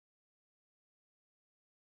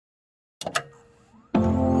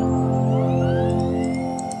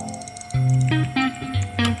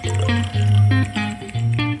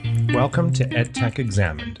Welcome to EdTech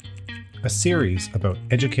Examined, a series about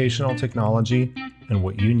educational technology and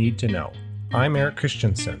what you need to know. I'm Eric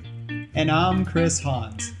Christensen. And I'm Chris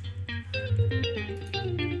Hans.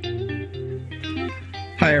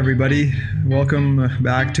 Hi, everybody. Welcome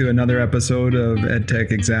back to another episode of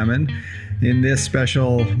EdTech Examined. In this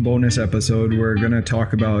special bonus episode, we're going to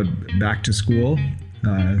talk about back to school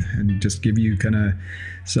and just give you kind of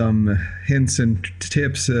some hints and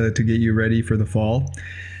tips to get you ready for the fall.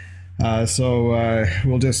 So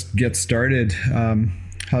we'll just get started.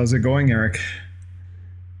 How's it going, Eric?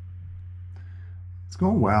 It's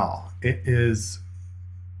going well. It is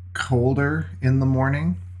colder in the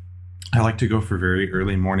morning. I like to go for very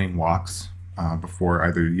early morning walks before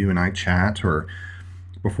either you and I chat or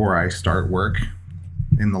before I start work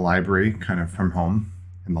in the library, kind of from home.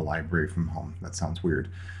 In the library from home. That sounds weird.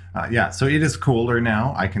 So it is colder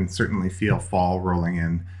now. I can certainly feel fall rolling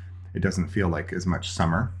in. It doesn't feel like as much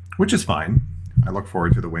summer, which is fine. I look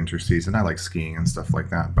forward to the winter season. I like skiing and stuff like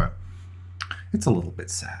that, but it's a little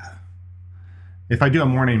bit sad. If I do a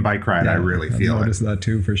morning bike ride, I really feel it. I noticed that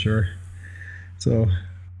too, for sure.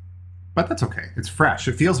 But that's okay. It's fresh.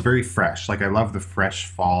 It feels very fresh. Like, I love the fresh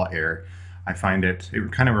fall air. I find it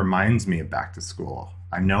kind of reminds me of back to school.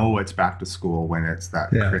 I know it's back to school when it's that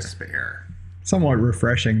crisp air. Somewhat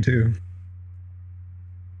refreshing too.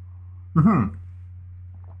 Mm-hmm.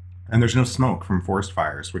 And there's no smoke from forest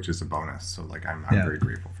fires, which is a bonus. So I'm very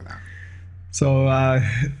grateful for that. So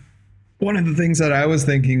one of the things that I was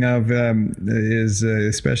thinking of is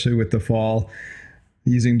especially with the fall,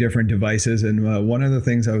 using different devices. And one of the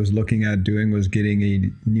things I was looking at doing was getting a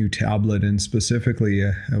new tablet. And specifically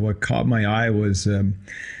what caught my eye was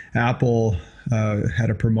Apple had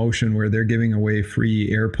a promotion where they're giving away free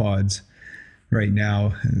AirPods right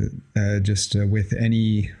now, with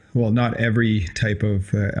any, well, not every type of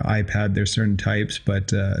iPad. There's certain types,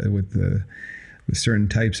 but with certain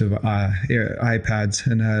types of iPads.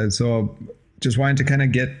 And so just wanted to kind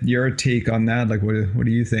of get your take on that. Like, what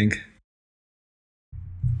do you think?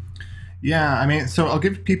 Yeah, so I'll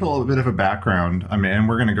give people a bit of a background. And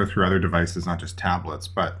we're going to go through other devices, not just tablets,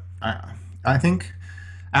 but I think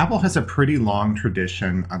Apple has a pretty long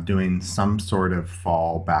tradition of doing some sort of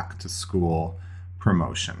fall back to school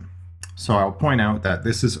promotion. So I'll point out that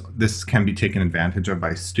this can be taken advantage of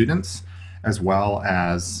by students as well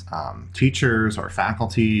as teachers or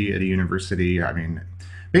faculty at a university.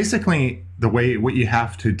 Basically, what you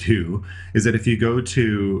have to do is that if you go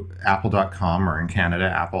to apple.com, or in Canada,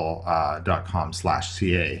 apple.com/ca,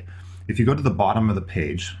 if you go to the bottom of the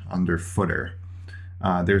page under footer,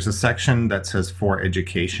 there's a section that says for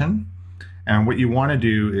education. And what you want to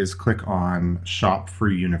do is click on Shop for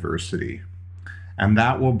University. And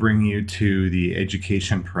that will bring you to the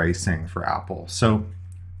education pricing for Apple. So,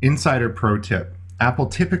 insider pro tip, Apple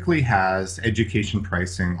typically has education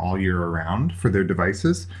pricing all year around for their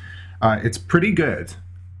devices. It's pretty good.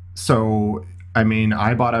 So, I'm an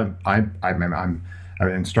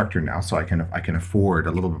instructor now, so I can afford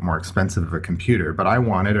a little bit more expensive of a computer. But I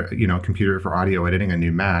wanted a computer for audio editing, a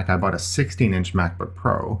new Mac. I bought a 16-inch MacBook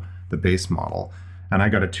Pro, the base model, and I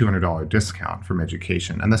got a $200 discount from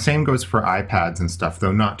education. And the same goes for iPads and stuff,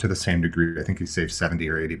 though not to the same degree. I think you save $70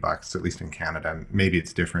 or $80, at least in Canada. Maybe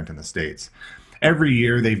it's different in the States. Every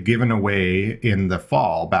year they've given away in the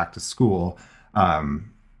fall, back to school,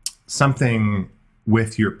 something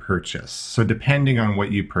with your purchase. So depending on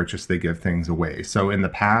what you purchase, they give things away. So in the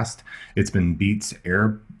past, it's been Beats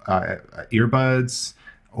earbuds,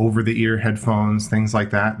 over-the-ear headphones, things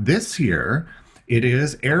like that. This year, it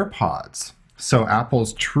is AirPods. So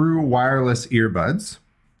Apple's true wireless earbuds.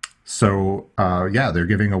 So they're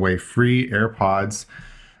giving away free AirPods.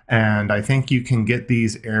 And I think you can get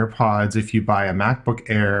these AirPods if you buy a MacBook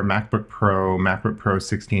Air, MacBook Pro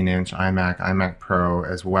 16-inch, iMac Pro,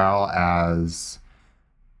 as well as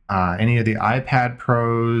any of the iPad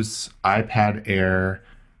Pros, iPad Air.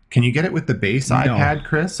 Can you get it with the base iPad,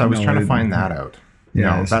 Chris? I was trying to find that out.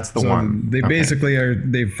 Yeah, no, that's the one. They basically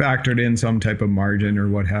they've factored in some type of margin or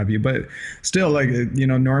what have you, but still,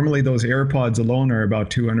 normally those AirPods alone are about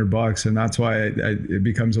 $200, and that's why it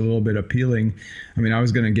becomes a little bit appealing. I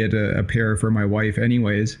was going to get a pair for my wife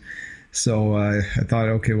anyways, so I thought,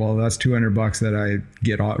 okay, well, that's $200 that I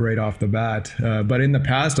get right off the bat. But in the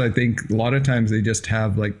past, I think a lot of times they just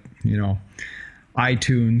have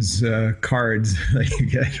iTunes cards that you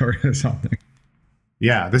get or something.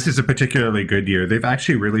 Yeah, this is a particularly good year. They've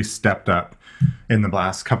actually really stepped up in the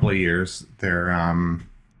last couple of years their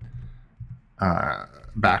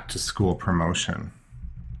back to school promotion.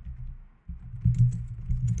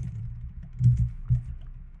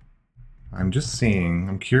 I'm just seeing,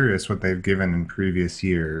 I'm curious what they've given in previous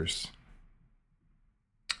years.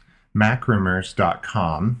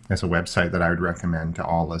 Macrumors.com is a website that I would recommend to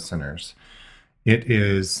all listeners. It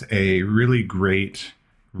is a really great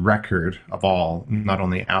record of all, not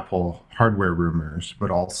only Apple hardware rumors, but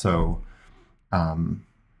also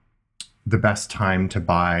the best time to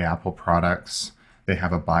buy Apple products. They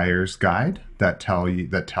have a buyer's guide that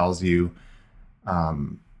tells you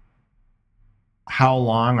how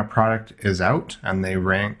long a product is out, and they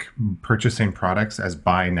rank purchasing products as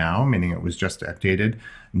buy now, meaning it was just updated,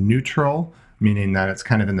 neutral, meaning that it's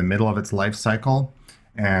kind of in the middle of its life cycle,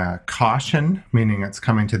 caution, meaning it's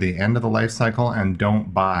coming to the end of the life cycle, and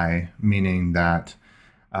don't buy, meaning that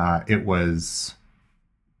it was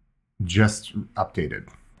just updated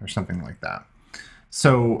or something like that.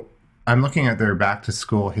 So I'm looking at their back to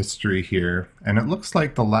school history here, and it looks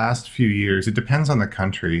like the last few years, it depends on the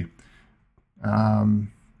country.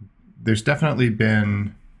 There's definitely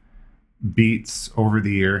been Beats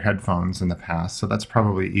over-the-ear headphones in the past, so that's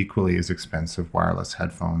probably equally as expensive wireless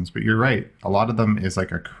headphones. But you're right, a lot of them is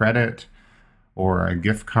like a credit or a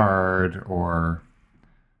gift card or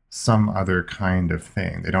some other kind of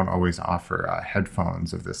thing. They don't always offer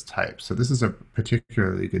headphones of this type. So this is a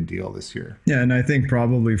particularly good deal this year. Yeah, and I think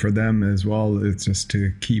probably for them as well, it's just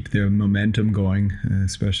to keep the momentum going,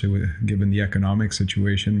 especially given the economic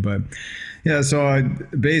situation. But yeah, so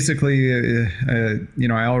basically,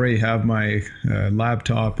 I already have my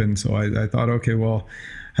laptop, and so I thought, okay, well,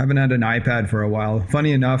 haven't had an iPad for a while.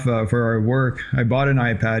 Funny enough, for our work, I bought an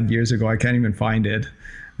iPad years ago. I can't even find it.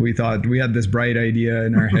 We thought we had this bright idea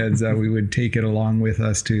in our heads that we would take it along with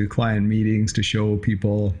us to client meetings to show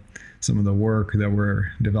people some of the work that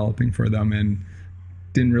we're developing for them, and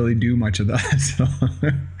didn't really do much of that. So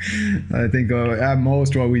I think at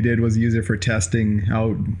most what we did was use it for testing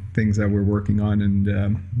out things that we're working on.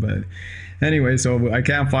 And but anyway, so I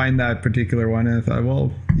can't find that particular one. And I thought,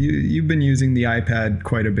 well, you've been using the iPad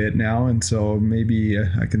quite a bit now, and so maybe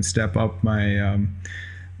I can step up my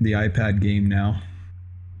the iPad game now.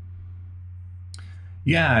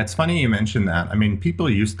 Yeah, it's funny you mentioned that. I mean, people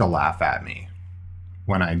used to laugh at me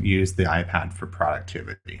when I used the iPad for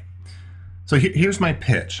productivity. So here's my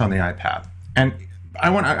pitch on the iPad. And I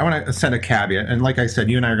want to set a caveat. And like I said,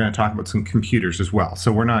 you and I are going to talk about some computers as well.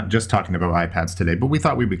 So we're not just talking about iPads today, but we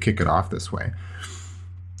thought we would kick it off this way.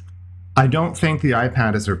 I don't think the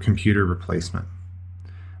iPad is a computer replacement,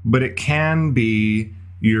 but it can be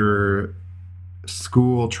your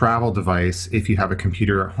school travel device if you have a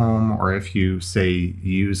computer at home, or if you, say,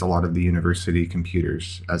 use a lot of the university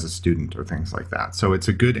computers as a student or things like that. So it's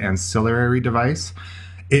a good ancillary device.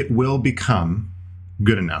 It will become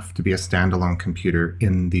good enough to be a standalone computer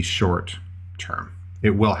in the short term.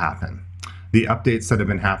 It will happen. The updates that have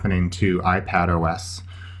been happening to iPad OS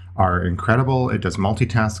are incredible. It does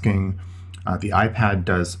multitasking. The iPad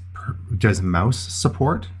does mouse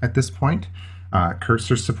support at this point,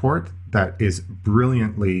 cursor support that is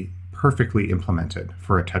brilliantly, perfectly implemented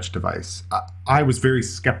for a touch device. I was very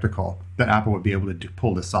skeptical that Apple would be able to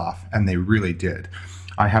pull this off, and they really did.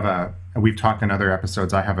 We've talked in other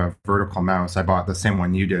episodes, I have a vertical mouse. I bought the same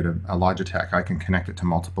one you did, a Logitech. I can connect it to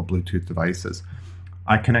multiple Bluetooth devices.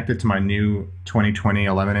 I connected to my new 2020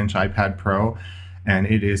 11-inch iPad Pro, and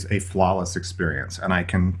it is a flawless experience. And I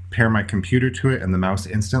can pair my computer to it and the mouse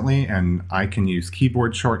instantly, and I can use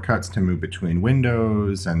keyboard shortcuts to move between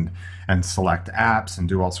windows and select apps and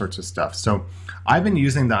do all sorts of stuff. So I've been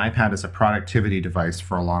using the iPad as a productivity device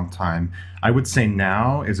for a long time. I would say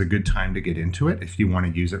now is a good time to get into it if you want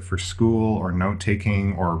to use it for school or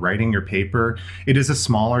note-taking or writing your paper. It is a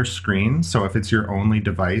smaller screen, so if it's your only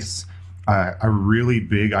device, a really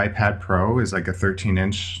big iPad Pro is like a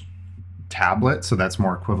 13-inch tablet, so that's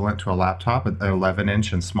more equivalent to a laptop. An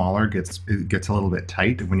 11-inch and smaller gets a little bit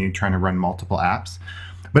tight when you're trying to run multiple apps,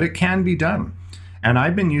 but it can be done. And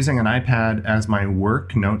I've been using an iPad as my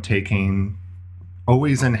work note-taking,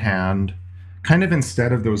 always in hand, kind of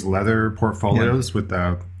instead of those leather portfolios with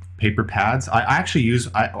the paper pads. I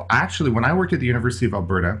actually, when I worked at the University of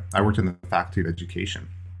Alberta, I worked in the Faculty of Education,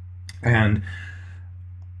 and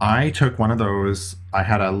I took one of those. I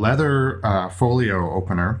had a leather folio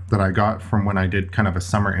opener that I got from when I did kind of a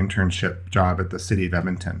summer internship job at the City of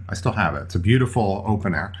Edmonton. I still have it. It's a beautiful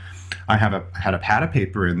opener. I had a pad of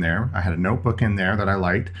paper in there. I had a notebook in there that I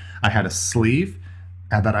liked. I had a sleeve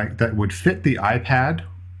that would fit the iPad.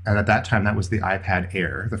 And at that time, that was the iPad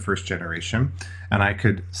Air, the first generation. And I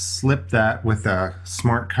could slip that with a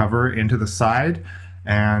smart cover into the side.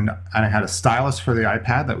 And I had a stylus for the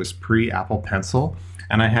iPad that was pre-Apple Pencil.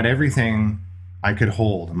 And I had everything I could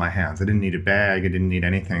hold in my hands. I didn't need a bag. I didn't need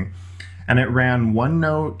anything. And it ran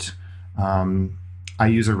OneNote. I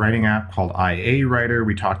use a writing app called IA Writer.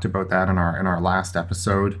 We talked about that in our last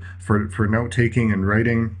episode for note taking and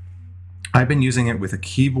writing. I've been using it with a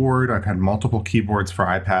keyboard. I've had multiple keyboards for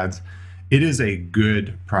iPads. It is a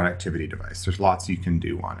good productivity device. There's lots you can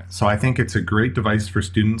do on it. So I think it's a great device for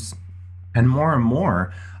students. And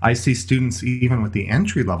more, I see students even with the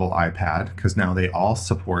entry-level iPad, because now they all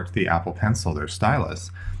support the Apple Pencil, their stylus,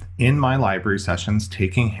 in my library sessions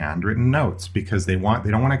taking handwritten notes, because they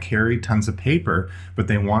don't want to carry tons of paper, but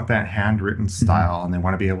they want that handwritten style, and they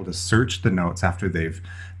want to be able to search the notes after they've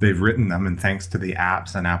written them. And thanks to the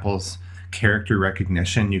apps and Apple's character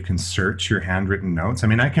recognition, you can search your handwritten notes. I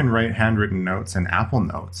mean, I can write handwritten notes in Apple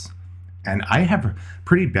Notes, and I have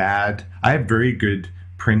very good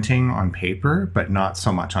printing on paper, but not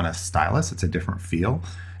so much on a stylus. It's a different feel.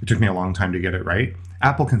 It took me a long time to get it right.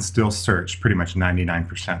 Apple can still search pretty much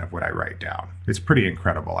 99% of what I write down. It's pretty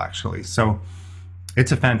incredible, actually. So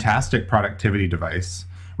it's a fantastic productivity device.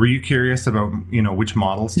 Were you curious about, which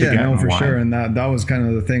models to get? Yeah, no, for why? sure. And that was kind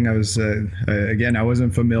of the thing. I was, again, I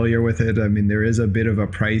wasn't familiar with it. I mean, there is a bit of a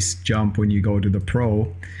price jump when you go to the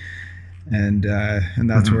Pro. And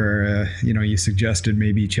that's where, you suggested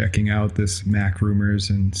maybe checking out this Mac Rumors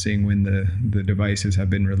and seeing when the devices have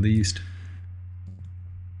been released.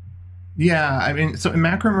 Yeah, I mean, so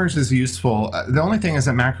Mac Rumors is useful. The only thing is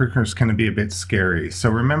that Mac Rumors can be a bit scary. So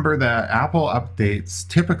remember that Apple updates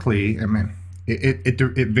typically, I mean,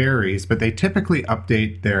 it varies, but they typically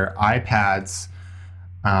update their iPads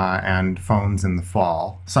and phones in the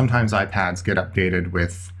fall. Sometimes iPads get updated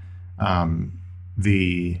with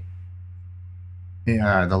the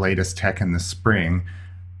latest tech in the spring.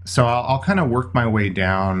 So I'll kind of work my way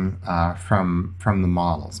down from the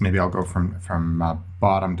models. Maybe I'll go from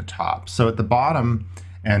bottom to top. So at the bottom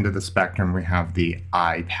end of the spectrum, we have the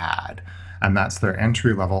iPad, and that's their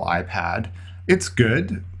entry-level iPad. It's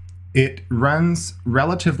good. It runs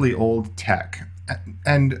relatively old tech,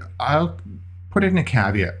 and I'll put in a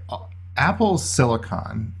caveat. Apple's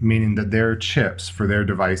silicon, meaning that their chips for their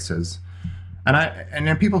devices, and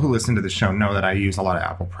then people who listen to the show know that I use a lot of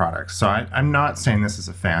Apple products. So I'm not saying this as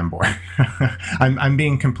a fanboy. I'm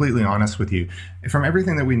being completely honest with you. From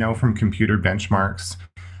everything that we know from computer benchmarks,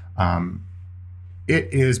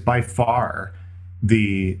 it is by far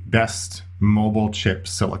the best mobile chip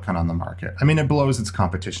silicon on the market. I mean, it blows its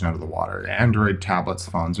competition out of the water. Android tablets,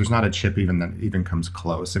 phones, there's not a chip even that even comes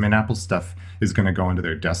close. I mean, Apple stuff is going to go into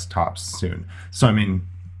their desktops soon. So, I mean,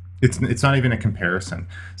 it's not even a comparison.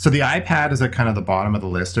 So the iPad is at kind of the bottom of the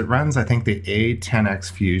list. It runs, I think, the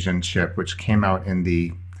A10X Fusion chip, which came out in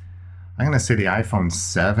I'm going to say the iPhone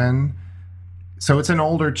 7. So it's an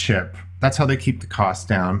older chip. That's how they keep the cost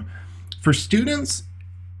down. For students,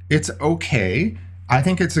 it's okay. I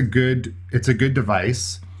think it's a good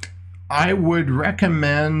device. I would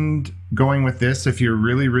recommend going with this if you're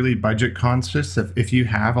really, really budget conscious. If you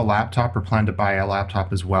have a laptop or plan to buy a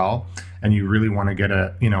laptop as well, and you really want to get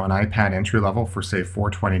an iPad entry level for say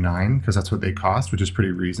 $429, because that's what they cost, which is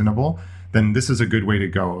pretty reasonable, then this is a good way to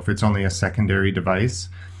go if it's only a secondary device.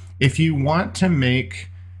 If you want to make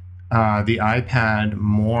the iPad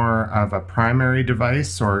more of a primary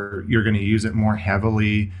device, or you're going to use it more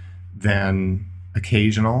heavily than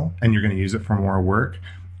occasional, and you're going to use it for more work,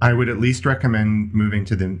 I would at least recommend moving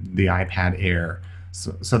to the iPad Air.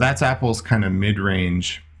 So that's Apple's kind of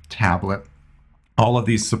mid-range tablet. All of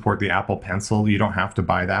these support the Apple Pencil. You don't have to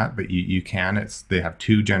buy that, but you can. They have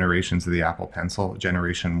 2 generations of the Apple Pencil.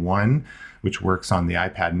 Generation 1, which works on the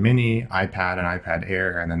iPad Mini, iPad, and iPad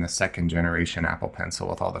Air, and then the 2nd generation Apple Pencil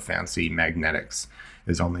with all the fancy magnetics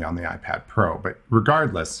is only on the iPad Pro. But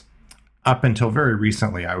regardless, up until very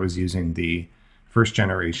recently, I was using the 1st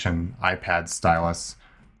generation iPad stylus,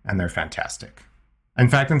 and they're fantastic. In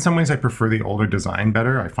fact, in some ways, I prefer the older design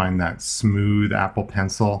better. I find that smooth Apple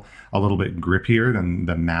Pencil a little bit grippier than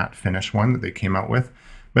the matte finish one that they came out with.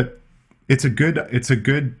 But it's a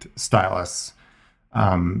good stylus. The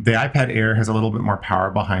iPad Air has a little bit more power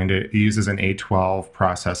behind it. It uses an A12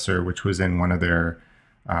 processor, which was in one of their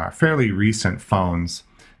fairly recent phones.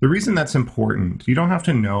 The reason that's important, you don't have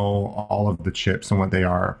to know all of the chips and what they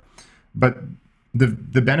are, but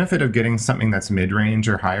the benefit of getting something that's mid-range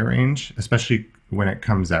or high range, especially when it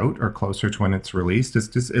comes out or closer to when it's released, is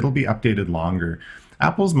just it'll be updated longer.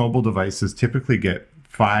 Apple's mobile devices typically get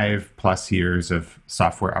 5+ years of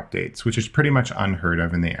software updates, which is pretty much unheard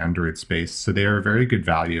of in the Android space. So they are a very good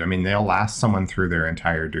value. I mean, they'll last someone through their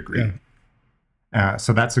entire degree. Yeah.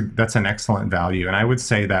 So that's an excellent value. And I would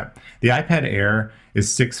say that the iPad Air is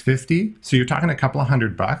 $650. So you're talking a couple of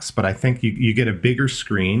 $100, but I think you get a bigger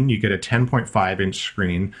screen. You get a 10.5-inch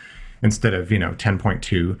screen. instead of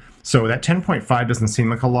 10.2. So that 10.5 doesn't seem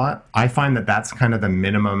like a lot. I find that that's kind of the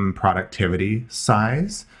minimum productivity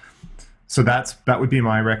size. So that would be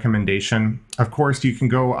my recommendation. Of course, you can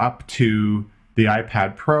go up to the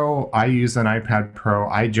iPad Pro. I use an iPad Pro.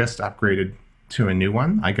 I just upgraded to a new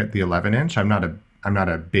one. I got the 11-inch. I'm not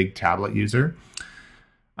a big tablet user.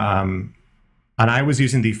 And I was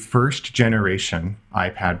using the first generation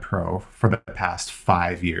iPad Pro for the past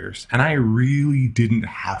 5 years. And I really didn't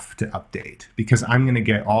have to update because I'm going to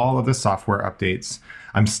get all of the software updates.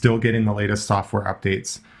 I'm still getting the latest software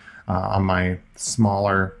updates on my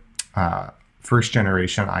smaller first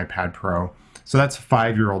generation iPad Pro. So that's a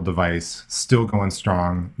 5-year-old device, still going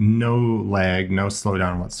strong, no lag, no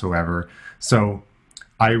slowdown whatsoever. So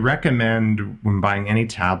I recommend when buying any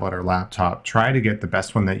tablet or laptop, try to get the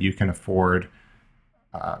best one that you can afford.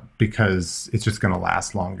 Because it's just going to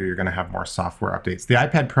last longer. You're going to have more software updates. The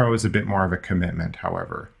iPad Pro is a bit more of a commitment,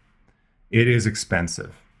 however. It is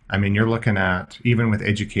expensive. I mean, you're looking at, even with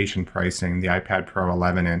education pricing, the iPad Pro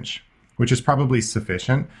 11-inch, which is probably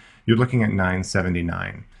sufficient, you're looking at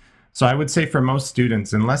 $979. So I would say for most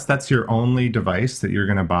students, unless that's your only device that you're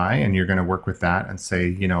going to buy and you're going to work with that and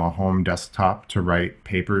say, a home desktop to write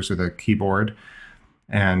papers with a keyboard,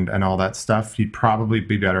 and all that stuff, you'd probably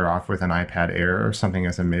be better off with an iPad Air or something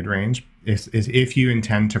as a mid-range. If you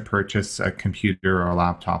intend to purchase a computer or a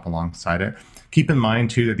laptop alongside it. Keep in mind,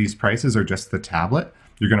 too, that these prices are just the tablet.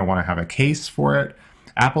 You're going to want to have a case for it.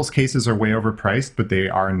 Apple's cases are way overpriced, but they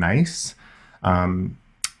are nice.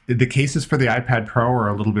 The cases for the iPad Pro are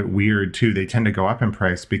a little bit weird, too. They tend to go up in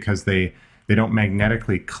price because they don't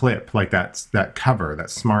magnetically clip like that cover, that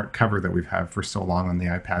smart cover that we've had for so long on the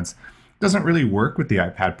iPads. Doesn't really work with the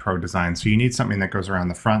iPad Pro design. So you need something that goes around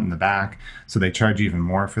the front and the back. So they charge even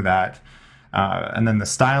more for that. And then the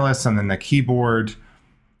stylus and then the keyboard,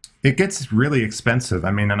 it gets really expensive.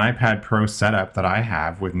 I mean, an iPad Pro setup that I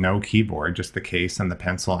have with no keyboard, just the case and the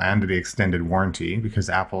pencil and the extended warranty, because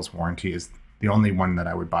Apple's warranty is the only one that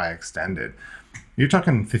I would buy extended. You're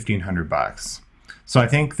talking $1,500. So I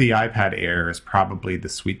think the iPad Air is probably the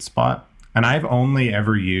sweet spot. And I've only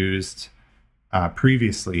ever used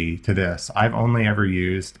previously to this, I've only ever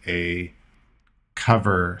used a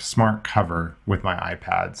smart cover with my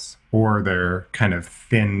iPads, or their kind of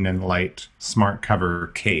thin and light smart cover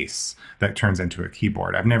case that turns into a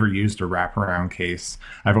keyboard. I've never used a wraparound case.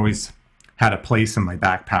 I've always had a place in my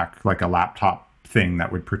backpack, like a laptop thing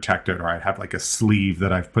that would protect it, or I'd have like a sleeve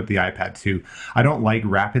that I've put the iPad to. I don't like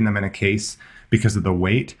wrapping them in a case because of the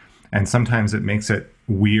weight, and sometimes it makes it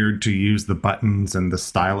weird to use the buttons and the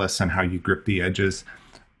stylus and how you grip the edges.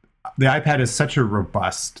 The iPad is such a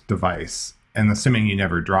robust device, and assuming you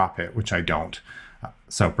never drop it, which I don't,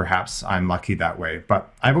 so perhaps I'm lucky that way.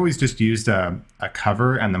 But I've always just used a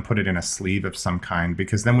cover and then put it in a sleeve of some kind,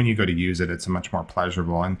 because then when you go to use it, it's much more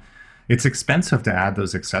pleasurable. And it's expensive to add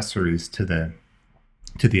those accessories to the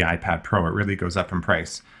iPad Pro. It really goes up in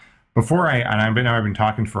price. I've been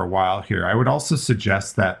talking for a while here, I would also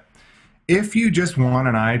suggest that if you just want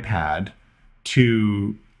an iPad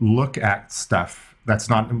to look at stuff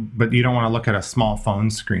but you don't want to look at a small phone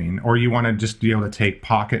screen, or you want to just be able to take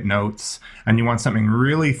pocket notes and you want something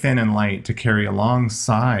really thin and light to carry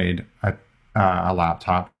alongside a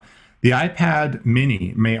laptop, the iPad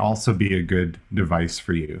mini may also be a good device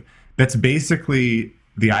for you. That's basically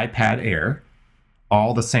the iPad Air,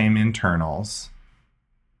 all the same internals,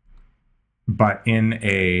 but in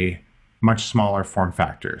a much smaller form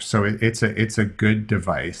factor. So it's a good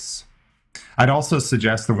device. I'd also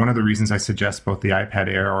suggest that one of the reasons I suggest both the iPad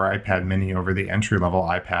Air or iPad mini over the entry-level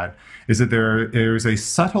iPad is that there's a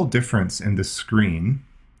subtle difference in the screen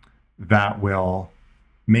that will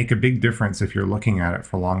make a big difference if you're looking at it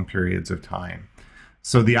for long periods of time.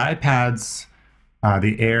 So the iPads,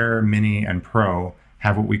 the Air, Mini, and Pro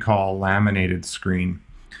have what we call laminated screen.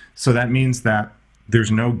 So that means that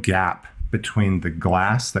there's no gap between the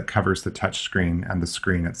glass that covers the touchscreen and the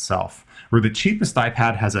screen itself, where the cheapest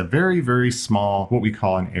iPad has a very, very small, what we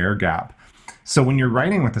call an air gap. So when you're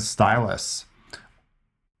writing with a stylus,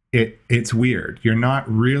 it's weird. You're not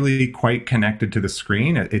really quite connected to the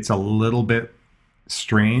screen. It's a little bit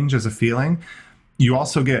strange as a feeling. You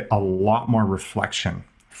also get a lot more reflection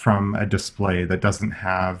from a display that doesn't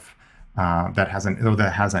have that has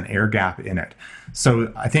an air gap in it.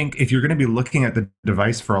 So I think if you're going to be looking at the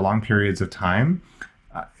device for long periods of time,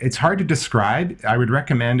 it's hard to describe. I would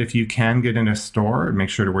recommend, if you can get in a store, make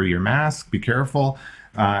sure to wear your mask, be careful.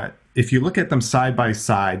 If you look at them side by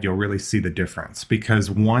side, you'll really see the difference,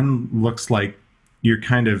 because one looks like you're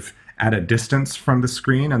kind of at a distance from the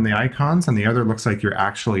screen and the icons, and the other looks like you're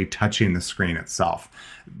actually touching the screen itself.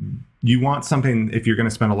 you want something, if you're going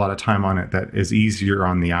to spend a lot of time on it, that is easier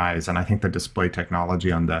on the eyes. And I think the display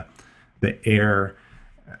technology on the Air,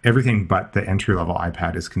 everything but the entry-level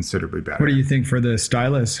iPad is considerably better. What do you think for the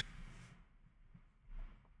stylus?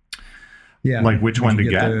 Yeah. Like which one to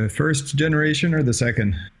get? The first generation or the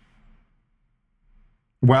second?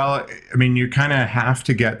 Well, I mean, you kind of have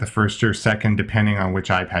to get the first or second depending on which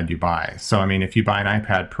iPad you buy. So, I mean, if you buy an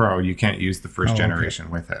iPad Pro, you can't use the first generation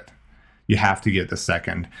with it. You have to get the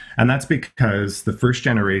second. And that's because the first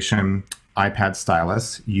generation iPad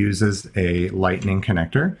stylus uses a lightning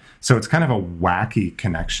connector. So it's kind of a wacky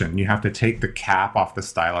connection. You have to take the cap off the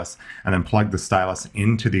stylus and then plug the stylus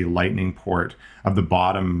into the lightning port of the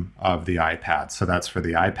bottom of the iPad. So that's for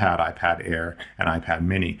the iPad, iPad Air, and iPad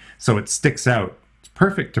mini. So it sticks out. It's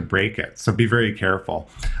perfect to break it. So be very careful.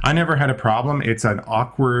 I never had a problem. It's an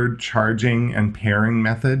awkward charging and pairing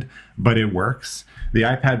method, but it works. The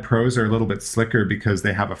iPad Pros are a little bit slicker because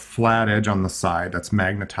they have a flat edge on the side that's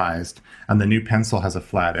magnetized, and the new Pencil has a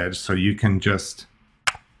flat edge, so you can just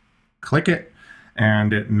click it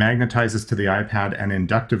and it magnetizes to the iPad and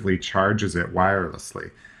inductively charges it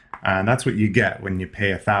wirelessly. And that's what you get when you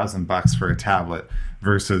pay $1,000 for a tablet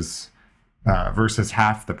versus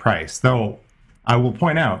half the price. Though I will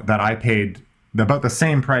point out that I paid about the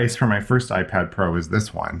same price for my first iPad Pro as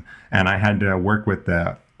this one, and I had to work with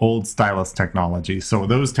the old stylus technology. So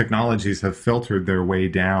those technologies have filtered their way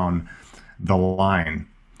down the line.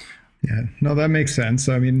 Yeah, no, that makes sense.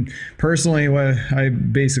 I mean, personally, what I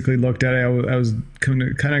basically looked at, I was kind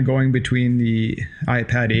of going between the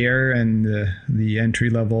iPad Air and the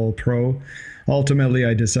entry-level Pro. Ultimately,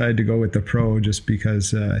 I decided to go with the Pro just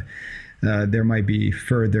because there might be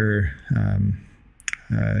further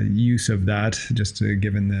use of that, just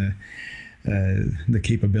given the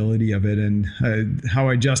capability of it. And how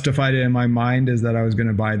I justified it in my mind is that I was going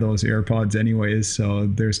to buy those AirPods anyways, so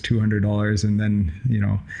there's $200, and then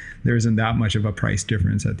there isn't that much of a price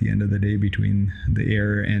difference at the end of the day between the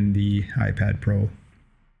Air and the iPad Pro.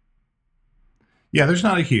 Yeah, there's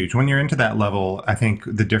not a huge. When you're into that level, I think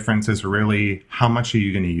the difference is really how much are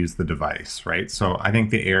you going to use the device, right? So I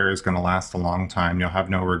think the Air is going to last a long time. You'll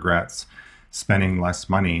have no regrets spending less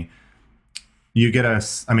money. You get the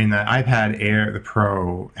iPad Air, the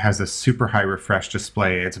Pro, has a super high refresh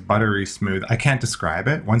display. It's buttery smooth. I can't describe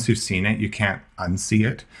it. Once you've seen it, you can't unsee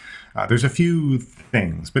it. There's a few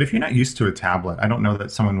things, but if you're not used to a tablet, I don't know that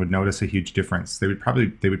someone would notice a huge difference. They would probably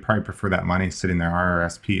prefer that money sitting there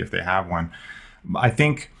RRSP if they have one. I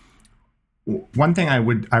think one thing I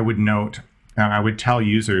would note, I would tell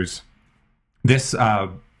users, this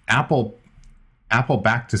Apple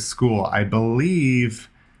Back to School, I believe.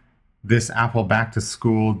 This Apple Back to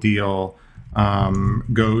School deal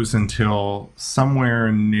goes until somewhere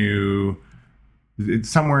until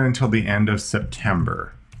the end of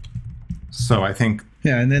September. So I think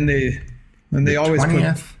and then they always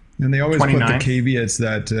 20th, put the 29th? caveats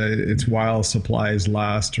that it's while supplies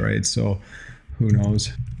last, right? So who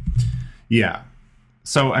knows? Yeah.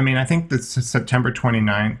 So I mean, I think that's September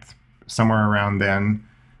 29th, somewhere around then.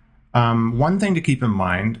 One thing to keep in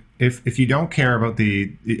mind, if you don't care about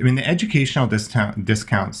the educational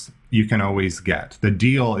discounts you can always get. The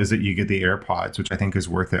deal is that you get the AirPods, which I think is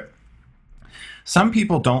worth it. Some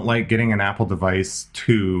people don't like getting an Apple device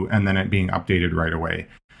too and then it being updated right away.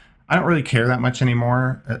 I don't really care that much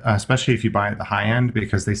anymore, especially if you buy at the high end,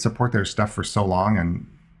 because they support their stuff for so long, and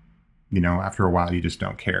after a while you just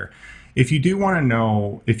don't care. If you do want to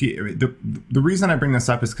know, the reason I bring this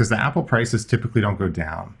up is because the Apple prices typically don't go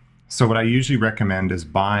down. So what I usually recommend is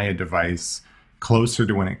buy a device closer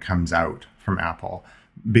to when it comes out from Apple,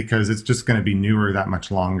 because it's just going to be newer that much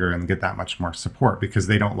longer and get that much more support, because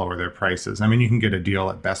they don't lower their prices. I mean, you can get a deal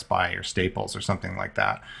at Best Buy or Staples or something like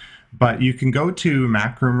that. But you can go to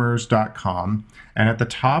macrumors.com, and at the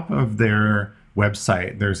top of their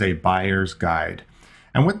website, there's a buyer's guide.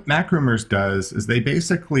 And what MacRumors does is they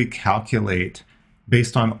basically calculate,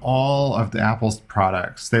 based on all of the Apple's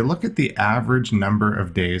products, they look at the average number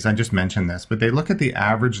of days. I just mentioned this, but they look at the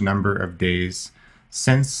average number of days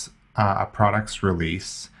since a product's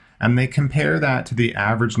release, and they compare that to the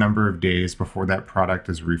average number of days before that product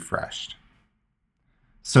is refreshed.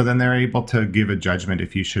 So then they're able to give a judgment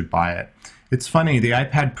if you should buy it. It's funny, the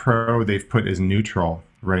iPad Pro they've put as neutral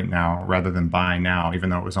right now rather than buy now,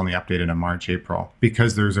 even though it was only updated in March, April,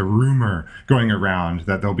 because there's a rumor going around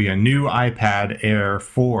that there'll be a new iPad Air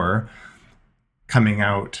 4 coming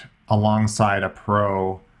out alongside a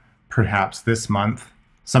Pro perhaps this month.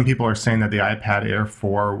 Some people are saying that the iPad Air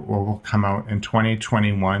 4 will come out in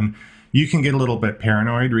 2021. You can get a little bit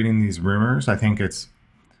paranoid reading these rumors. I think it's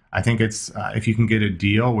if you can get a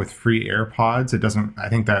deal with free AirPods, I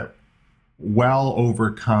think that well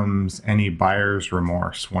overcomes any buyer's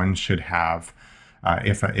remorse one should have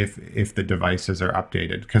if the devices are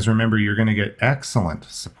updated. Because remember, you're going to get excellent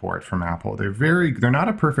support from Apple. They're not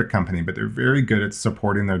a perfect company, but they're very good at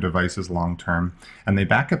supporting their devices long term, and they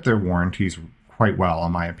back up their warranties quite well,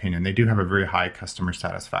 in my opinion. They do have a very high customer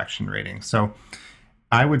satisfaction rating. So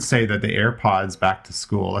I would say that the AirPods back to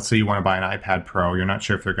school, let's say you want to buy an iPad Pro, you're not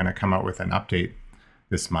sure if they're going to come out with an update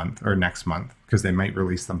this month or next month, because they might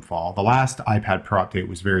release them fall. The last iPad Pro update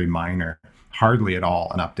was very minor, hardly at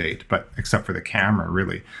all an update, but except for the camera,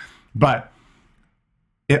 really. But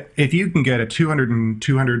if you can get a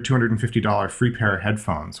 $250 free pair of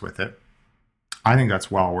headphones with it, I think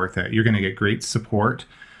that's well worth it. You're going to get great support.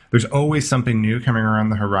 There's always something new coming around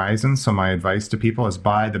the horizon. So my advice to people is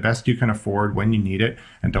buy the best you can afford when you need it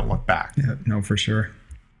and don't look back. Yeah, no, for sure.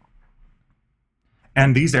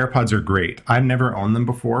 And these AirPods are great. I've never owned them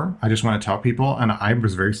before. I just want to tell people, and I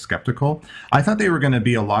was very skeptical. I thought they were going to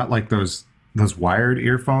be a lot like those wired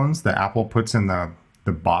earphones that Apple puts in the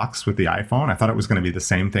box with the iPhone. I thought it was going to be the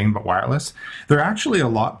same thing, but wireless. They're actually a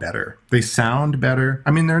lot better. They sound better.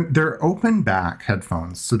 I mean, they're open back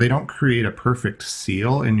headphones, so they don't create a perfect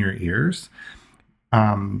seal in your ears.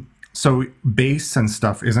 So bass and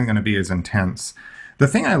stuff isn't going to be as intense. The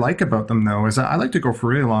thing I like about them, though, is I like to go for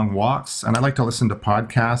really long walks, and I like to listen to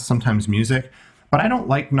podcasts, sometimes music, but I don't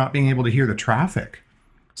like not being able to hear the traffic.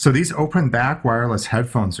 So these open back wireless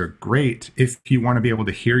headphones are great if you want to be able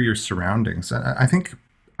to hear your surroundings. I think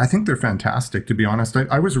they're fantastic, to be honest.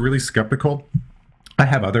 I was really skeptical. I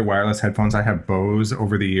have other wireless headphones. I have Bose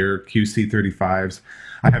over-the-ear QC35s.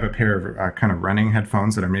 I have a pair of kind of running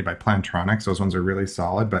headphones that are made by Plantronics. Those ones are really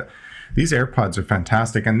solid, but these AirPods are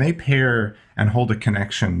fantastic, and they pair and hold a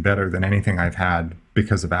connection better than anything I've had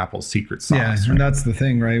because of Apple's secret sauce. Yeah, and that's the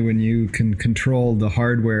thing, right? When you can control the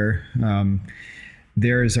hardware,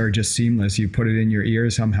 theirs are just seamless. You put it in your ear,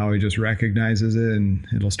 somehow it just recognizes it, and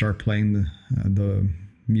it'll start playing the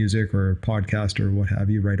music or podcast or what have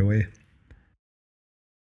you right away.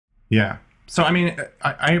 Yeah. So, I mean,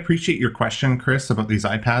 I appreciate your question, Chris, about these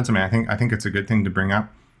iPads. I mean, I think it's a good thing to bring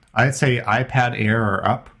up. I'd say iPad Air or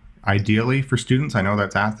up, ideally for students. I know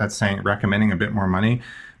that's saying recommending a bit more money,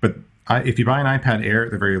 but if you buy an iPad Air,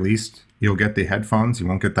 at the very least, you'll get the headphones. You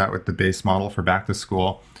won't get that with the base model for back to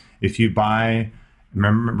school. If you buy,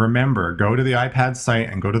 remember, go to the iPad site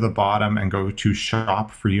and go to the bottom and go to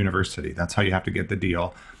Shop for University. That's how you have to get the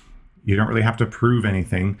deal. You don't really have to prove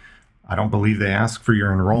anything. I don't believe they ask for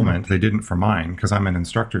your enrollment. They didn't for mine because I'm an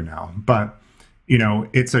instructor now. But,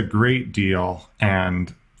 it's a great deal.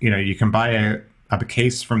 And, you can buy a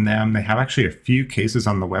case from them. They have actually a few cases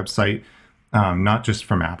on the website, not just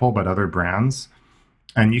from Apple, but other brands.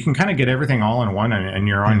 And you can kind of get everything all in one, and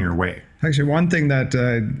you're on your way. Actually, one thing that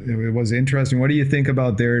was interesting, what do you think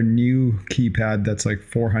about their new keypad that's like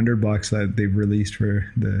 $400 that they've released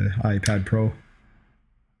for the iPad Pro?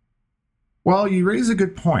 Well, you raise a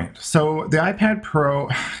good point. So the iPad Pro,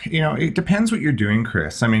 it depends what you're doing,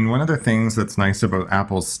 Chris. I mean, one of the things that's nice about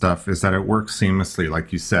Apple's stuff is that it works seamlessly,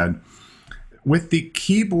 like you said. With the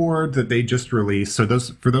keyboard that they just released, so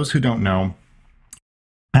for those who don't know,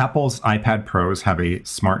 Apple's iPad Pros have a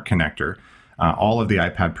smart connector. All of the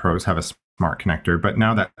iPad Pros have a smart connector, but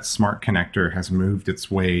now that smart connector has moved its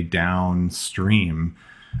way downstream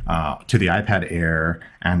to the iPad Air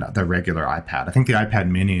and the regular iPad. I think the iPad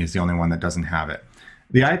Mini is the only one that doesn't have it.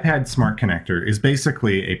 The iPad Smart Connector is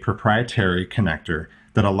basically a proprietary connector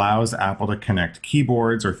that allows Apple to connect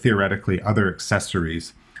keyboards or theoretically other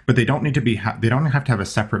accessories, but they don't need to they don't have to have a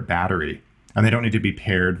separate battery, and they don't need to be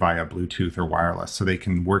paired via Bluetooth or wireless, so they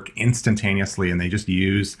can work instantaneously, and they just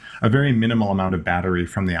use a very minimal amount of battery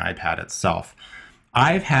from the iPad itself.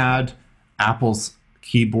 I've had Apple's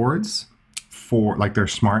keyboards for like their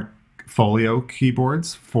Smart Folio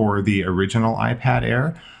keyboards for the original iPad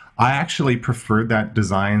Air. I actually preferred that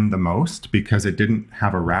design the most because it didn't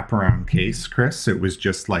have a wraparound case, Chris. It was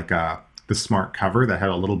just like the smart cover that had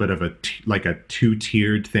a little bit of a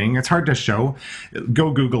two-tiered thing. It's hard to show.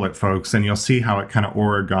 Go Google it, folks, and you'll see how it kind of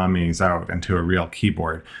origamis out into a real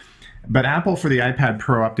keyboard. But Apple, for the iPad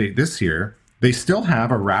Pro update this year, they still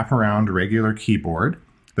have a wraparound regular keyboard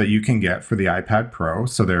that you can get for the iPad Pro.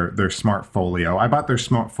 So their Smart Folio. I bought their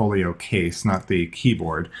Smart Folio case, not the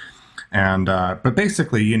keyboard. And but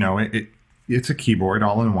basically, it's a keyboard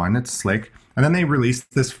all in one. It's slick. And then they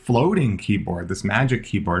released this floating keyboard, this Magic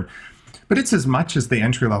Keyboard. But it's as much as the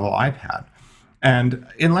entry-level iPad. And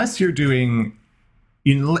unless you're doing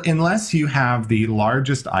Unless you have the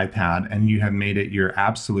largest iPad and you have made it your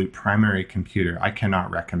absolute primary computer, I cannot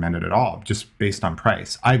recommend it at all, just based on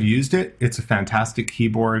price. I've used it. It's a fantastic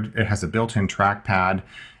keyboard. It has a built-in trackpad.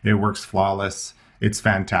 It works flawless. It's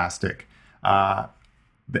fantastic.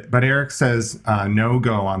 But Eric says no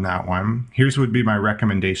go on that one. Here's would be my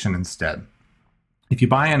recommendation instead. If you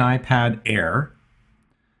buy an iPad Air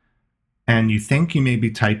and you think you may be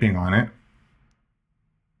typing on it,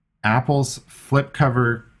 Apple's flip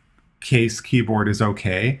cover case keyboard is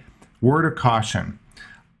okay. Word of caution,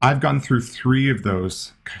 I've gone through 3 of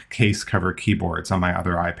those case cover keyboards on my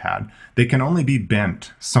other iPad. They can only be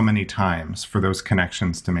bent so many times for those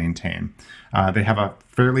connections to maintain. They have a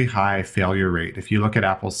fairly high failure rate. If you look at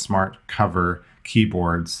Apple's smart cover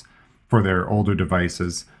keyboards for their older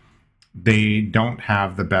devices, they don't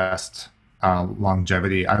have the best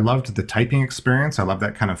longevity. I loved the typing experience. I love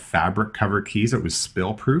that kind of fabric cover keys. It was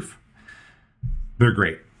spill proof. They're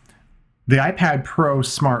great. The iPad Pro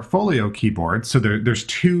Smart Folio keyboard, so there's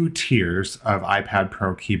 2 tiers of iPad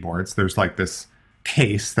Pro keyboards. There's like this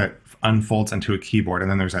case that unfolds into a keyboard, and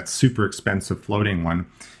then there's that super expensive floating one.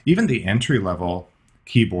 Even the entry-level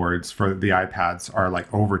keyboards for the iPads are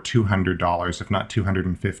like over $200, if not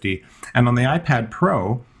 $250. And on the iPad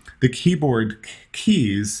Pro, the keyboard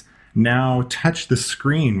keys now touch the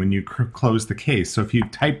screen when you close the case. So if you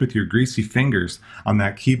type with your greasy fingers on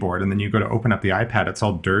that keyboard and then you go to open up the iPad, it's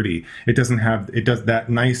all dirty. It does that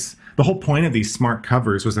nice, the whole point of these smart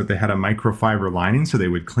covers was that they had a microfiber lining so they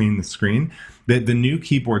would clean the screen. The new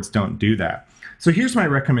keyboards don't do that. So here's my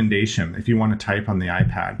recommendation if you want to type on the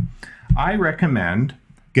iPad. I recommend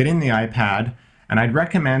getting the iPad, and I'd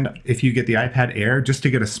recommend if you get the iPad Air just to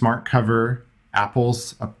get a smart cover,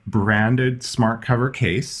 Apple's branded smart cover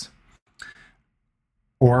case,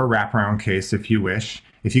 or a wraparound case if you wish.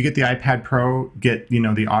 If you get the iPad Pro, get the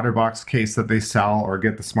OtterBox case that they sell, or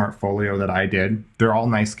get the Smart Folio that I did. They're all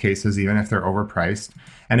nice cases, even if they're overpriced.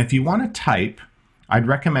 And if you want to type, I'd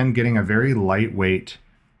recommend getting a very lightweight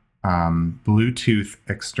Bluetooth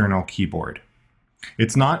external keyboard.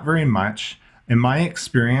 It's not very much. In my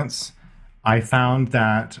experience, I found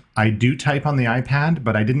that I do type on the iPad,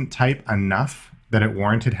 but I didn't type enough that it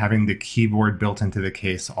warranted having the keyboard built into the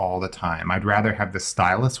case all the time. I'd rather have the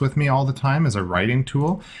stylus with me all the time as a writing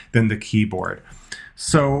tool than the keyboard.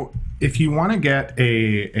 So if you want to get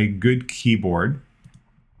a good keyboard,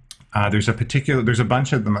 there's a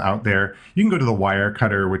bunch of them out there. You can go to the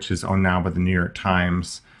Wirecutter, which is owned now by the New York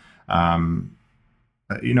Times, a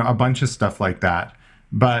bunch of stuff like that.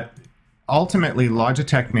 But ultimately,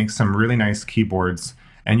 Logitech makes some really nice keyboards,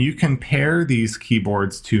 and you can pair these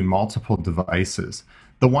keyboards to multiple devices.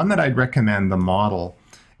 The one that I'd recommend, the model,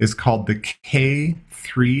 is called the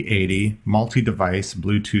K380 multi-device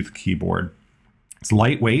Bluetooth keyboard. It's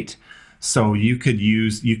lightweight, so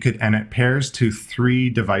and it pairs to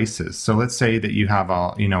 3 devices. So let's say that you have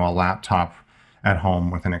a laptop at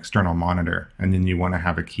home with an external monitor, and then you want to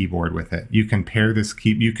have a keyboard with it. You can pair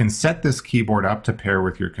you can set this keyboard up to pair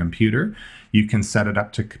with your computer. You can set it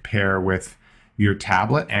up to pair with your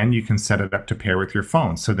tablet, and you can set it up to pair with your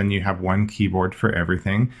phone. So then you have one keyboard for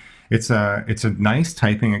everything. It's a nice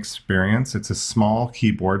typing experience. It's a small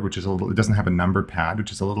keyboard, it doesn't have a number pad,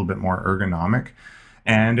 which is a little bit more ergonomic.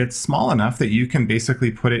 And it's small enough that you can basically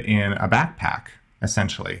put it in a backpack,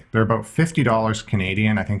 essentially. They're about $50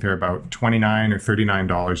 Canadian. I think they're about $29 or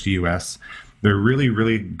 $39 US. They're really,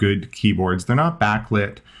 really good keyboards. They're not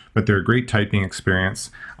backlit, but they're a great typing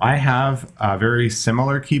experience. I have a very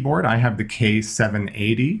similar keyboard. I have the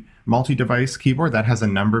K780 multi-device keyboard that has a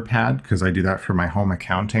number pad because I do that for my home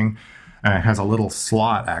accounting. It has a little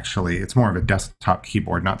slot, actually. It's more of a desktop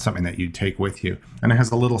keyboard, not something that you'd take with you. And it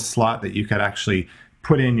has a little slot that you could actually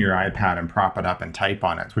put in your iPad and prop it up and type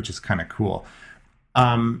on it, which is kind of cool.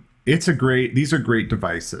 These are great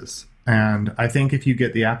devices. And I think if you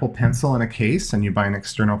get the Apple Pencil in a case and you buy an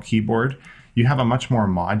external keyboard, you have a much more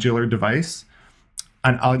modular device.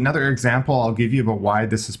 And another example I'll give you about why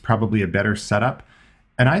this is probably a better setup.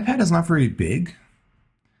 An iPad is not very big.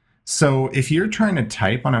 So if you're trying to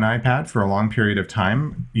type on an iPad for a long period of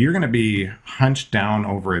time, you're going to be hunched down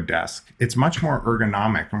over a desk. It's much more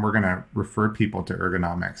ergonomic, and we're going to refer people to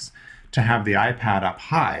ergonomics, to have the iPad up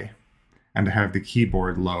high and to have the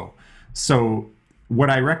keyboard low. So what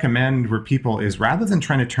I recommend for people is, rather than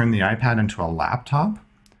trying to turn the iPad into a laptop,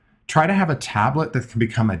 try to have a tablet that can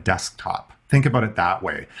become a desktop. Think about it that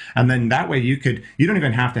way. And then that way you don't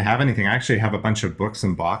even have to have anything. I actually have a bunch of books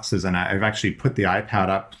and boxes, and I've actually put the iPad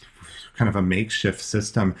up kind of a makeshift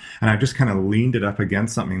system, and I just kind of leaned it up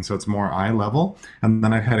against something so it's more eye level. And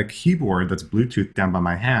then I had a keyboard that's Bluetooth down by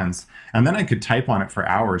my hands, and then I could type on it for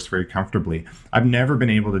hours very comfortably. I've never been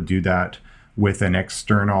able to do that with an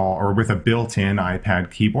external or with a built-in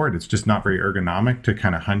iPad keyboard. It's just not very ergonomic to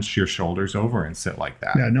kind of hunch your shoulders over and sit like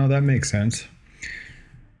that. Yeah, no, that makes sense.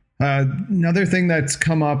 Another thing that's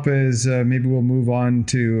come up is maybe we'll move on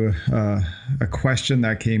to a question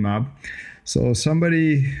that came up. So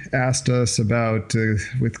somebody asked us about,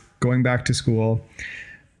 with going back to school,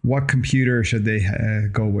 what computer should they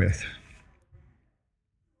go with?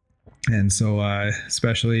 And so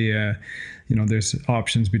especially, there's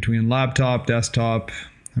options between laptop, desktop.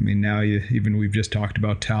 I mean, now we've just talked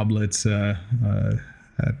about tablets ad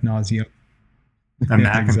nauseum. A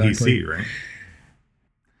Mac and PC, right?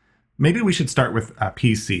 Maybe we should start with a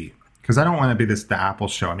PC, because I don't want to be the Apple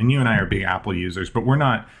show. I mean, you and I are big Apple users, but we're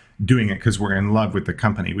not doing it because we're in love with the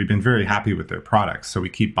company. We've been very happy with their products, so we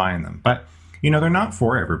keep buying them. But, they're not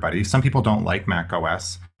for everybody. Some people don't like Mac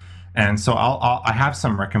OS. And so I have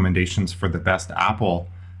some recommendations for the best Apple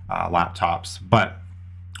laptops. But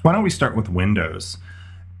why don't we start with Windows?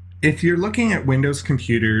 If you're looking at Windows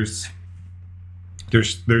computers,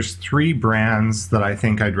 there's 3 brands that I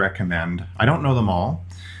think I'd recommend. I don't know them all.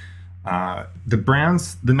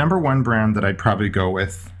 The number 1 brand that I'd probably go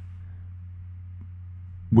with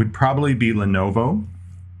would probably be Lenovo,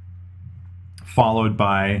 followed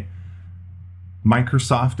by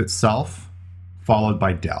Microsoft itself, followed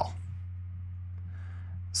by Dell.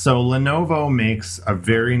 So Lenovo makes a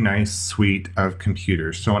very nice suite of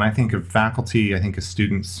computers. So when I think of faculty, I think of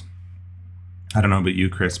students. I don't know about you,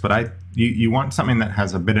 Chris, but you want something that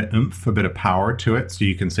has a bit of oomph, a bit of power to it, so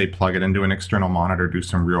you can, say, plug it into an external monitor, do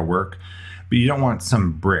some real work. But you don't want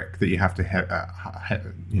some brick that you have to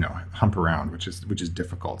hump around, which is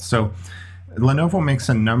difficult. So Lenovo makes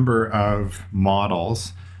a number of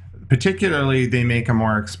models. Particularly, they make a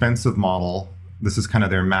more expensive model. This is kind of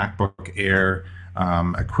their MacBook Air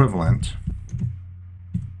equivalent,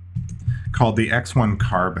 called the X1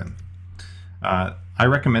 Carbon. I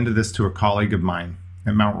recommended this to a colleague of mine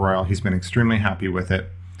at Mount Royal. He's been extremely happy with it.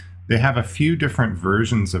 They have a few different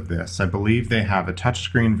versions of this. I believe they have a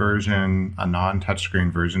touchscreen version, a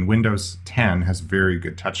non-touchscreen version. Windows 10 has very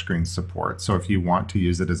good touchscreen support. So if you want to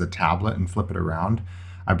use it as a tablet and flip it around,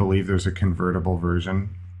 I believe there's a convertible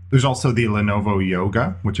version. There's also the Lenovo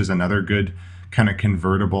Yoga, which is another good kind of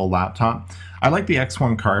convertible laptop. I like the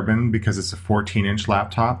X1 Carbon because it's a 14-inch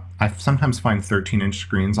laptop. I sometimes find 13-inch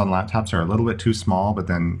screens on laptops are a little bit too small, but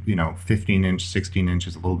then 15-inch, 16-inch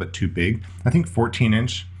is a little bit too big. I think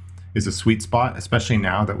 14-inch is a sweet spot, especially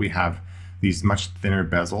now that we have these much thinner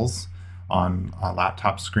bezels on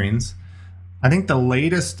laptop screens. I think the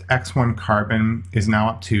latest X1 Carbon is now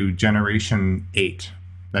up to generation 8.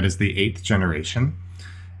 That is the 8th generation.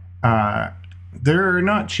 They're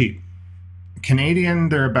not cheap. Canadian,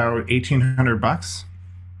 they're about $1,800.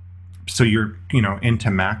 So you're,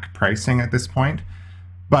 into Mac pricing at this point,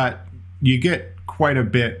 but you get quite a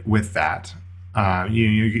bit with that.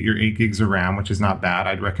 You get your 8 gigs of RAM, which is not bad.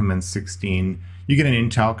 I'd recommend 16. You get an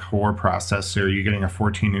Intel Core processor. You're getting a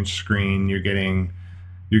 14-inch screen. You're getting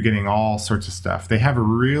all sorts of stuff. They have a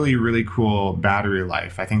really, really cool battery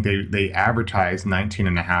life. I think they advertise 19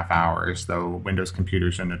 and a half hours, though Windows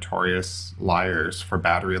computers are notorious liars for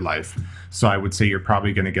battery life. So I would say you're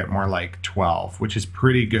probably going to get more like 12, which is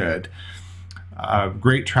pretty good.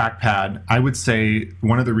 Great trackpad. I would say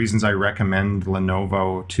one of the reasons I recommend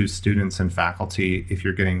Lenovo to students and faculty if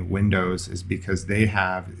you're getting Windows is because they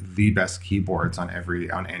have the best keyboards on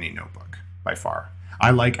any notebook by far. I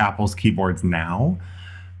like Apple's keyboards now.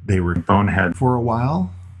 They were bonehead for a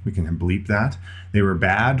while. We can bleep that. They were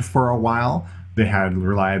bad for a while. They had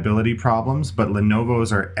reliability problems, but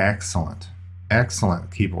Lenovo's are excellent. Excellent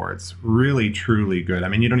keyboards. Really, truly good. I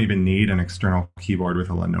mean, you don't even need an external keyboard with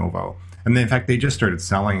a Lenovo. And in fact, they just started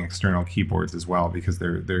selling external keyboards as well because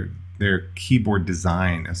their keyboard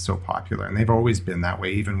design is so popular. And they've always been that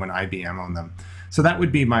way, even when IBM owned them. So that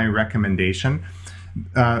would be my recommendation.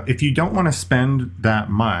 If you don't want to spend that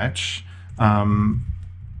much,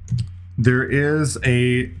 there is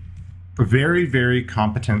a very, very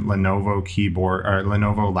competent Lenovo keyboard or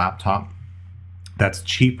Lenovo laptop that's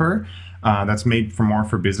cheaper, that's made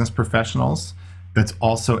for business professionals, that's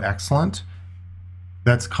also excellent.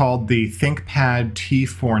 That's called the ThinkPad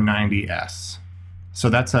T490S. So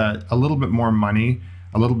that's a little bit more money,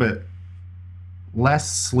 a little bit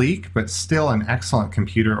less sleek, but still an excellent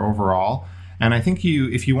computer overall. And I think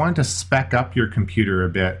if you want to spec up your computer a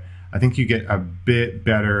bit, I think you get a bit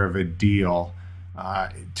better of a deal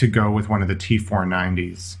to go with one of the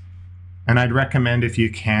T490s. And I'd recommend, if you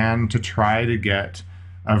can, to try to get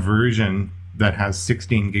a version that has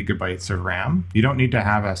 16 gigabytes of RAM. You don't need to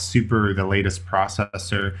have the latest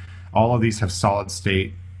processor. All of these have solid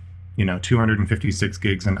state, 256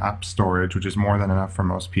 gigs and up storage, which is more than enough for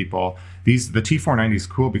most people. The T490 is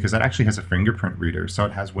cool because it actually has a fingerprint reader, so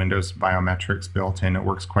it has Windows biometrics built in. It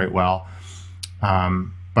works quite well.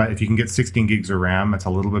 But if you can get 16 gigs of RAM, it's a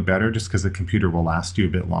little bit better just because the computer will last you a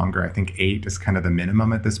bit longer. I think 8 is kind of the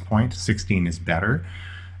minimum at this point. 16 is better.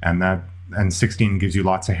 And 16 gives you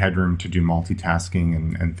lots of headroom to do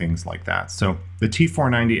multitasking and things like that. So the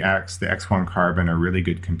T490X, the X1 Carbon are really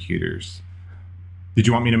good computers. Did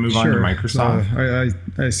you want me to move on to Microsoft?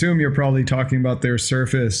 I assume you're probably talking about their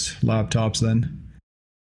Surface laptops then.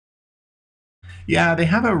 Yeah, they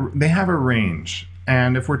have a range.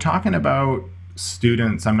 And if we're talking about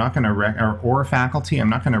students, I'm not going to or faculty, I'm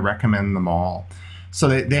not going to recommend them all. So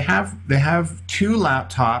they have 2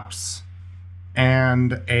 laptops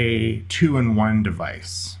and a 2-in-1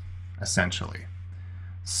 device, essentially.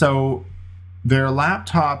 So their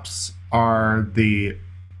laptops are the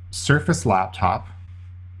Surface Laptop,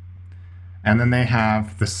 and then they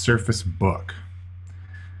have the Surface Book.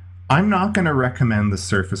 I'm not going to recommend the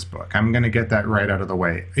Surface Book. I'm going to get that right out of the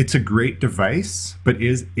way. It's a great device, but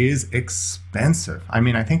is expensive. I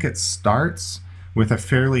mean, I think it starts with a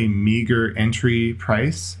fairly meager entry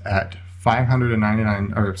price at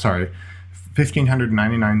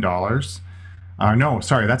 $1,599. No,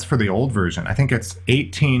 sorry, that's for the old version. I think it's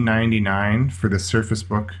 $1,899 for the Surface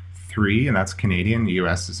Book 3, and that's Canadian. The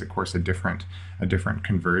US is, of course, a different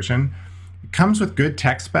conversion. It comes with good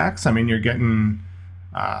tech specs. I mean, you're getting,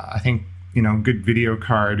 I think, good video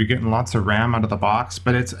card. You're getting lots of RAM out of the box,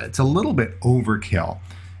 but it's a little bit overkill,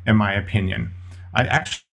 in my opinion. I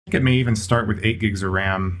actually think it may even start with 8 gigs of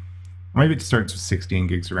RAM. Maybe it starts with 16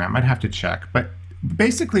 gigs of RAM. I'd have to check. But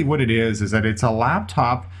basically what it is that it's a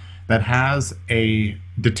laptop that has a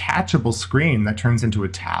detachable screen that turns into a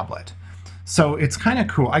tablet. So it's kind of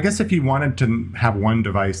cool. I guess if you wanted to have one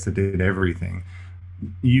device that did everything,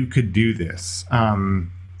 you could do this.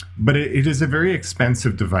 But it is a very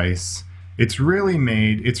expensive device. It's really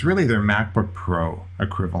their MacBook Pro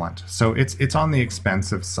equivalent. So it's on the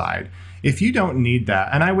expensive side. If you don't need that,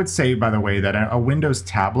 and I would say, by the way, that a Windows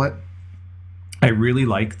tablet, I really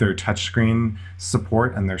like their touchscreen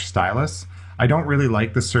support and their stylus. I don't really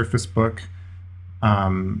like the Surface Book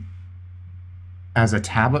as a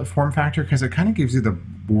tablet form factor because it kind of gives you the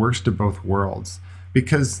worst of both worlds.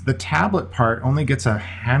 Because the tablet part only gets a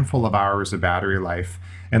handful of hours of battery life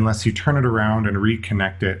unless you turn it around and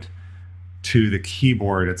reconnect it to the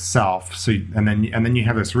keyboard itself. So and then you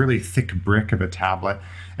have this really thick brick of a tablet.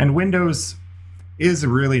 And Windows is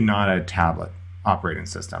really not a tablet operating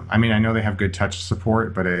system. I mean, I know they have good touch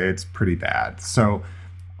support, but it's pretty bad. So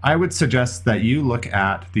I would suggest that you look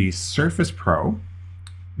at the Surface Pro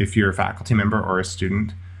if you're a faculty member or a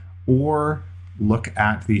student, or look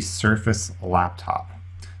at the Surface Laptop.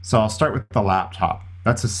 So I'll start with the laptop.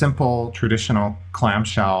 That's a simple, traditional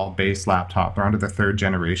clamshell-based laptop. They're under the 3rd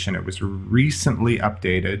generation. It was recently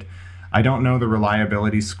updated. I don't know the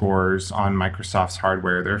reliability scores on Microsoft's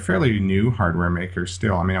hardware. They're a fairly new hardware maker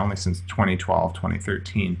still. I mean, only since 2012,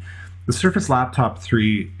 2013. The Surface Laptop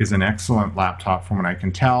 3 is an excellent laptop from what I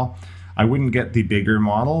can tell. I wouldn't get the bigger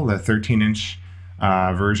model. The 13-inch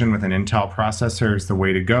version with an Intel processor is the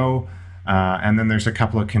way to go. And then there's a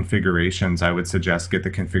couple of configurations. I would suggest get the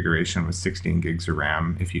configuration with 16 gigs of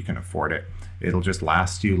RAM if you can afford it. It'll just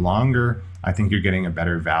last you longer. I think you're getting a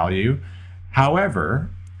better value. However,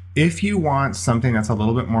 if you want something that's a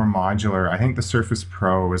little bit more modular, I think the Surface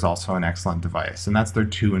Pro is also an excellent device, and that's their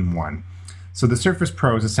 2-in-1. So the Surface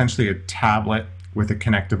Pro is essentially a tablet with a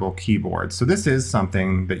connectable keyboard. So this is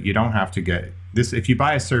something that you don't have to get. This, if you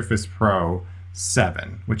buy a Surface Pro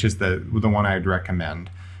 7, which is the one I'd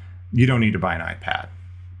recommend, you don't need to buy an iPad.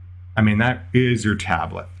 I mean, that is your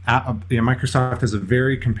tablet. Microsoft has a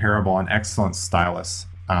very comparable and excellent stylus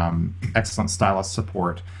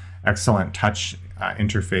support, excellent touch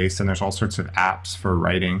interface, and there's all sorts of apps for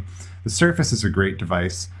writing. The Surface is a great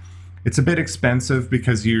device. It's a bit expensive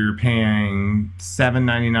because you're paying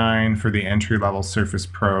 $799 for the entry-level Surface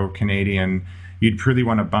Pro Canadian. You'd really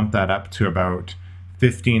want to bump that up to about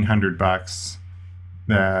 $1,500.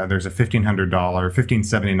 There's a $1,500,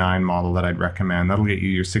 $1,579 model that I'd recommend. That'll get you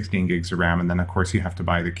your 16 gigs of RAM, and then of course you have to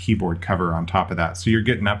buy the keyboard cover on top of that. So you're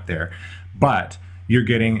getting up there, but you're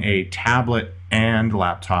getting a tablet and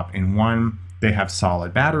laptop in one. They have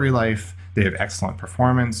solid battery life. They have excellent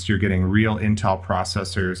performance. You're getting real Intel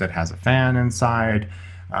processors that has a fan inside.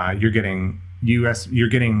 You're getting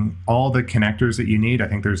all the connectors that you need. I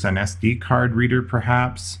think there's an SD card reader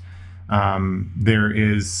perhaps. There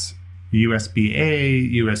is USB-A,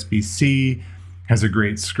 USB-C, has a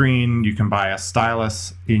great screen. You can buy a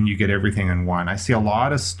stylus and you get everything in one. I see a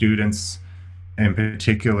lot of students in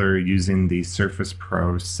particular using the Surface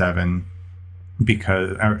Pro 7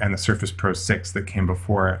 and the Surface Pro 6 that came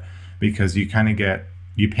before it, because you kind of get,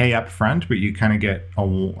 you pay up front, but you kind of get a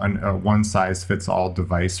one-size-fits-all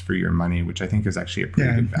device for your money, which I think is actually a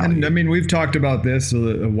pretty good value. And I mean, we've talked about this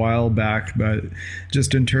a while back, but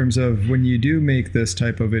just in terms of when you do make this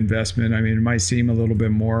type of investment, I mean, it might seem a little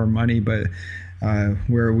bit more money, but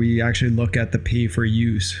where we actually look at the pay for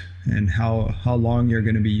use and how long you're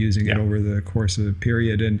going to be using it over the course of the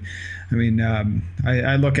period. And I mean,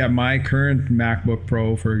 I look at my current MacBook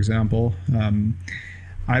Pro, for example.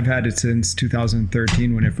 I've had it since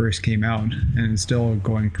 2013 when it first came out, and it's still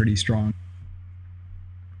going pretty strong.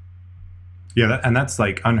 Yeah, and that's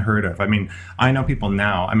like unheard of. I mean, I know people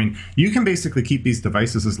now. I mean, you can basically keep these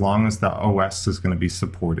devices as long as the OS is going to be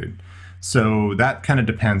supported. So that kind of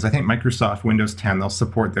depends. I think Microsoft Windows 10, they'll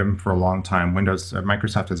support them for a long time.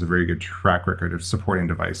 Microsoft has a very good track record of supporting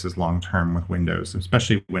devices long term with Windows,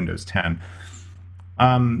 especially Windows 10.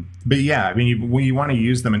 But yeah, I mean, you want to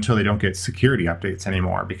use them until they don't get security updates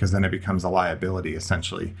anymore, because then it becomes a liability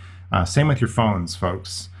essentially. Same with your phones,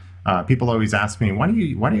 folks. People always ask me, why do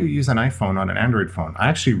you use an iPhone on an Android phone? I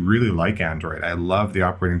actually really like Android. I love the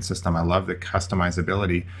operating system. I love the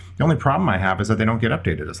customizability. The only problem I have is that they don't get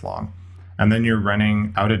updated as long. And then you're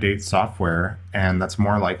running out-of-date software, and that's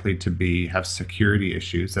more likely to have security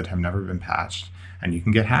issues that have never been patched, and you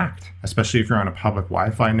can get hacked, especially if you're on a public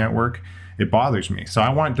Wi-Fi network. It bothers me. So I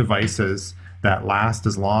want devices that last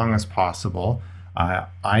as long as possible.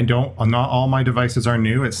 Not all my devices are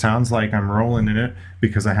new. It sounds like I'm rolling in it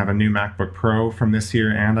because I have a new MacBook Pro from this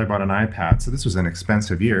year and I bought an iPad. So this was an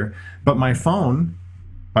expensive year. But my phone,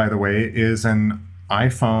 by the way, is an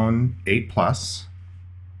iPhone 8 Plus.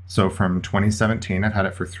 So from 2017, I've had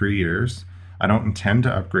it for 3 years. I don't intend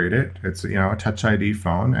to upgrade it. It's a Touch ID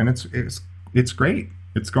phone, and it's great.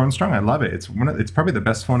 It's going strong. I love it. It's probably the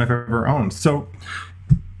best phone I've ever owned. So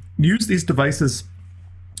use these devices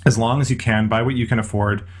as long as you can, buy what you can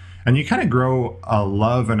afford, and you kind of grow a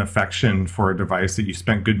love and affection for a device that you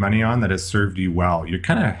spent good money on that has served you well. You're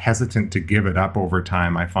kind of hesitant to give it up over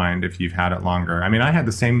time, I find, if you've had it longer. I mean, I had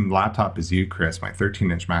the same laptop as you, Chris, my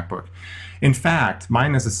 13-inch MacBook. In fact,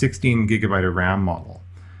 mine is a 16 gigabyte of RAM model.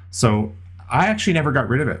 So I actually never got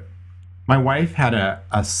rid of it. My wife had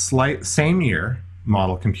a slight same year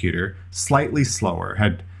model computer, slightly slower,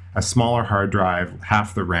 had a smaller hard drive,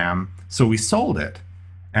 half the RAM. So we sold it.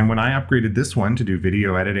 And when I upgraded this one to do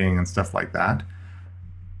video editing and stuff like that,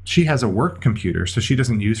 she has a work computer, so she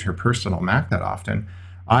doesn't use her personal Mac that often.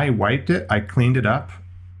 I wiped it, I cleaned it up,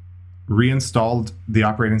 reinstalled the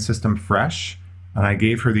operating system fresh, and I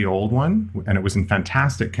gave her the old one, and it was in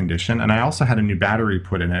fantastic condition. And I also had a new battery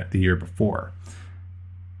put in it the year before.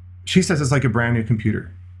 She says it's like a brand new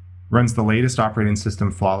computer. Runs the latest operating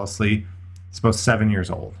system flawlessly. It's about 7 years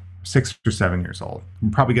old, 6 or 7 years old.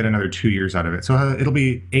 We'll probably get another 2 years out of it. So it'll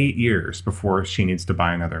be 8 years before she needs to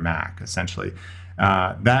buy another Mac, essentially.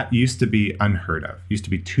 That used to be unheard of. Used to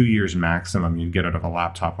be 2 years maximum you'd get out of a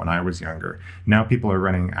laptop when I was younger. Now people are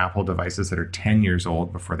running Apple devices that are 10 years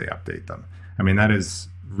old before they update them. I mean, that is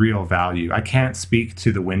real value. I can't speak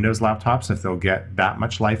to the Windows laptops if they'll get that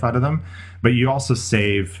much life out of them, but you also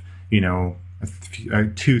save,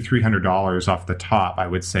 $200-300 off the top, I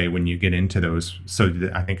would say, when you get into those. So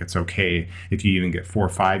I think it's okay if you even get 4 or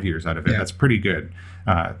 5 years out of it. Yeah. That's pretty good.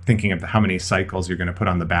 Thinking of how many cycles you're going to put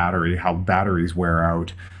on the battery, how batteries wear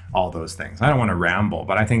out, all those things. I don't want to ramble,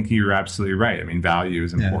 but I think you're absolutely right. I mean, value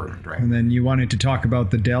is important, right? And then you wanted to talk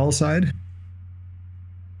about the Dell side?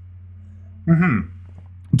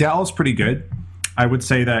 Dell's pretty good. I would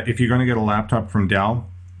say that if you're going to get a laptop from Dell,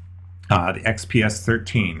 the XPS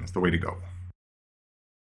 13 is the way to go.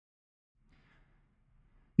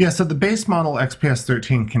 Yeah, so the base model XPS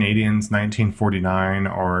 13 Canadian's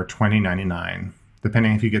 $1949 or $20.99,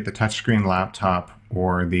 depending if you get the touchscreen laptop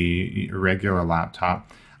or the regular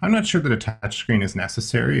laptop. I'm not sure that a touchscreen is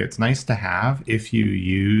necessary. It's nice to have if you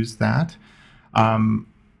use that.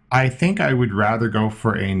 I think I would rather go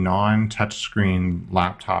for a non-touchscreen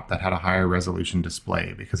laptop that had a higher resolution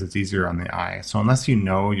display because it's easier on the eye. So unless you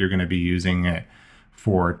know you're going to be using it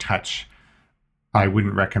for touch, I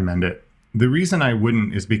wouldn't recommend it. The reason I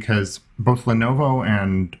wouldn't is because both Lenovo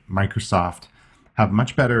and Microsoft have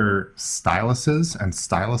much better styluses and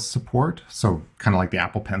stylus support, so kind of like the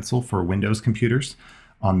Apple Pencil for Windows computers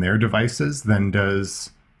on their devices than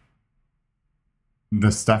does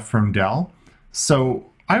the stuff from Dell. So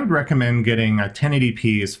I would recommend getting a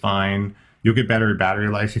 1080p is fine. You'll get better battery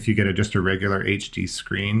life if you get just a regular HD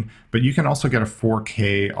screen, but you can also get a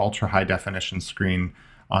 4K ultra high definition screen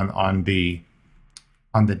on the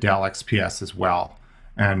Dell XPS as well.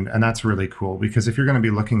 And that's really cool, because if you're going to be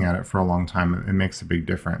looking at it for a long time, it makes a big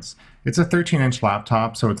difference. It's a 13-inch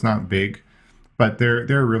laptop, so it's not big, but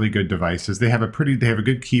they're really good devices. They have a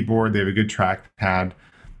good keyboard, they have a good trackpad.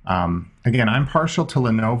 Again, I'm partial to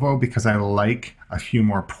Lenovo because I like a few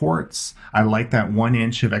more ports. I like that 1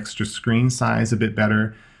 inch of extra screen size a bit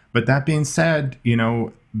better. But that being said,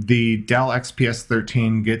 the Dell XPS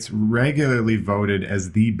 13 gets regularly voted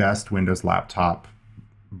as the best Windows laptop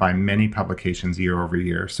by many publications year over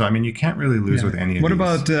year. So, I mean, you can't really lose with any of these. What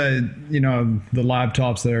about, the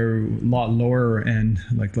laptops that are a lot lower end?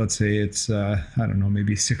 Like, let's say it's, I don't know,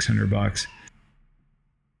 maybe $600.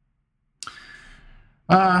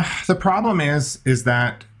 The problem is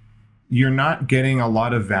that you're not getting a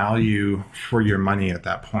lot of value for your money at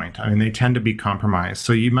that point. I mean, they tend to be compromised.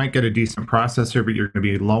 So you might get a decent processor, but you're going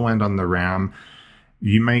to be low end on the RAM.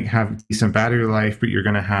 You might have decent battery life, but you're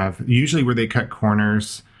going to have, usually where they cut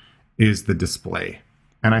corners is the display.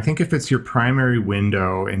 And I think if it's your primary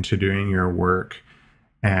window into doing your work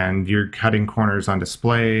and you're cutting corners on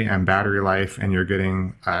display and battery life, and you're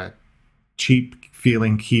getting a cheap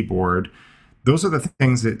feeling keyboard, those are the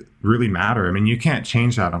things that really matter. I mean, you can't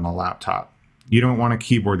change that on a laptop. You don't want a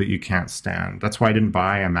keyboard that you can't stand. That's why I didn't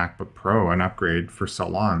buy a MacBook Pro, an upgrade, for so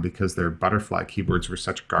long, because their butterfly keyboards were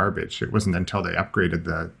such garbage. It wasn't until they upgraded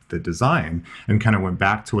the design and kind of went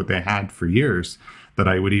back to what they had for years that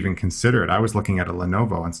I would even consider it. I was looking at a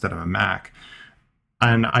Lenovo instead of a Mac.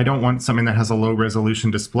 And I don't want something that has a low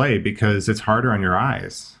resolution display because it's harder on your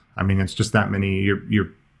eyes. I mean, it's just that many,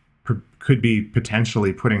 you're could be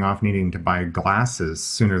potentially putting off needing to buy glasses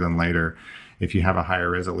sooner than later if you have a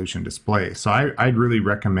higher resolution display. So I'd really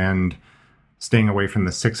recommend staying away from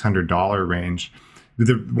the $600 range.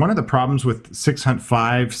 One of the problems with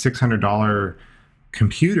 $600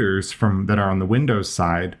 computers that are on the Windows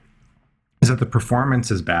side is that the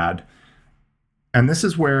performance is bad. And this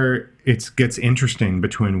is where it gets interesting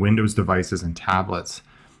between Windows devices and tablets.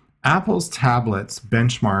 Apple's tablets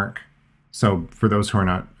benchmark. So for those who are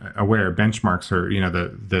not aware, benchmarks are,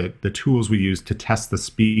 the tools we use to test the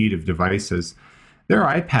speed of devices. Their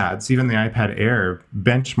iPads, even the iPad Air,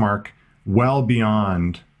 benchmark well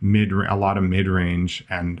beyond a lot of mid-range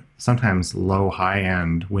and sometimes low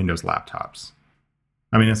high-end Windows laptops.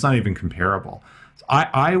 I mean, it's not even comparable.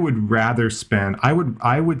 I would rather spend I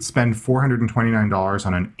would spend $429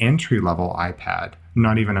 on an entry-level iPad,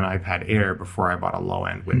 not even an iPad Air, before I bought a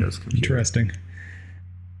low-end Windows computer. Interesting.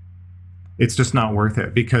 It's just not worth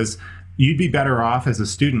it, because you'd be better off as a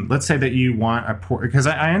student. Let's say that you want a port, because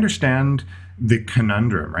I understand the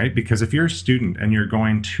conundrum, right? Because if you're a student and you're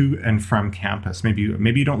going to and from campus, maybe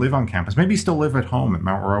you don't live on campus, maybe you still live at home at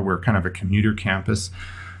Mount Royal. We're kind of a commuter campus.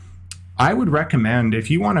 I would recommend, if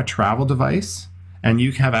you want a travel device and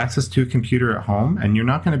you have access to a computer at home and you're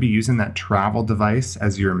not going to be using that travel device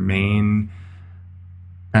as your main,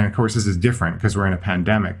 and of course this is different because we're in a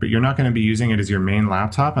pandemic, but you're not going to be using it as your main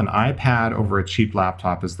laptop, an iPad over a cheap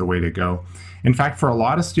laptop is the way to go. In fact, for a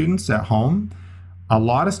lot of students at home, a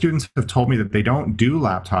lot of students have told me that they don't do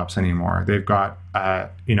laptops anymore. They've got a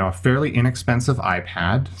fairly inexpensive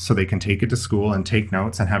iPad, so they can take it to school and take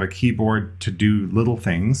notes and have a keyboard to do little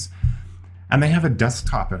things. And they have a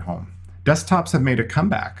desktop at home. Desktops have made a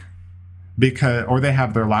comeback, or they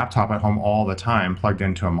have their laptop at home all the time plugged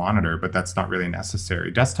into a monitor, but that's not really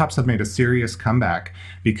necessary. Desktops have made a serious comeback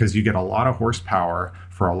because you get a lot of horsepower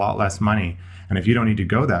for a lot less money. And if you don't need to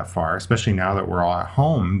go that far, especially now that we're all at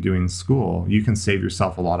home doing school, you can save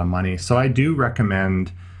yourself a lot of money. So I do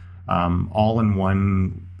recommend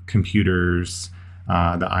all-in-one computers,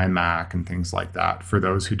 the iMac and things like that, for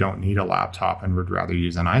those who don't need a laptop and would rather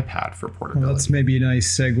use an iPad for portability. Well, that's maybe a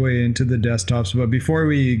nice segue into the desktops. But before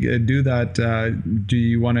we do that, do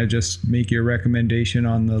you want to just make your recommendation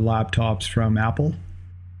on the laptops from Apple?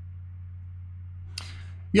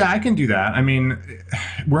 Yeah, I can do that. I mean,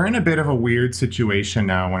 we're in a bit of a weird situation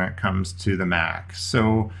now when it comes to the Mac.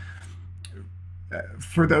 So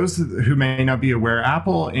for those who may not be aware,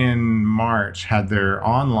 Apple in March had their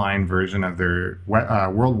online version of their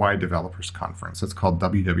Worldwide Developers Conference. It's called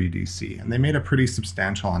WWDC, and they made a pretty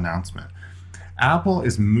substantial announcement. Apple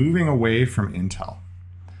is moving away from Intel.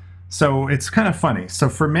 So it's kind of funny. So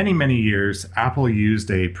for many, many years, Apple used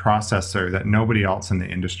a processor that nobody else in the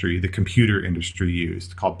industry, the computer industry,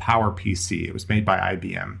 used, called PowerPC. It was made by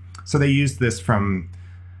IBM. So they used this from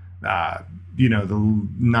the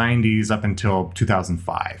 90s up until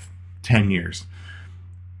 2005, 10 years.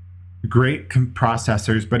 Great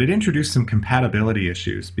processors, but it introduced some compatibility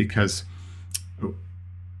issues because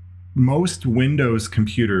most Windows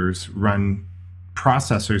computers run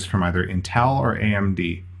processors from either Intel or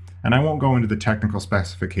AMD. And I won't go into the technical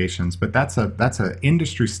specifications, but that's a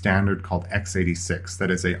industry standard called x86.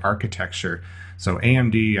 That is a architecture. So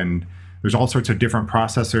AMD, and there's all sorts of different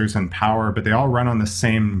processors and power, but they all run on the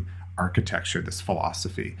same architecture, this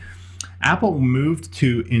philosophy. Apple moved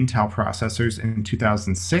to Intel processors in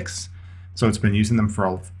 2006, so it's been using them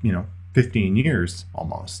for 15 years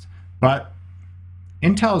almost. But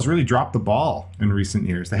Intel has really dropped the ball in recent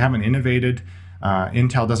years. They haven't innovated.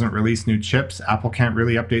 Intel doesn't release new chips. Apple can't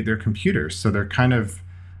really update their computers, so they're kind of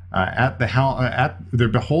they're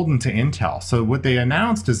beholden to Intel. So what they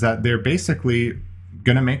announced is that they're basically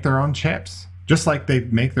going to make their own chips, just like they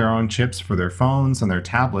make their own chips for their phones and their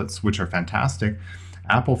tablets, which are fantastic.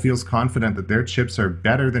 Apple feels confident that their chips are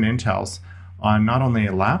better than Intel's on not only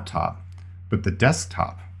a laptop, but the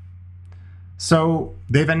desktop. So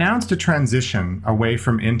they've announced a transition away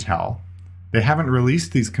from Intel. They haven't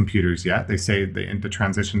released these computers yet. They say the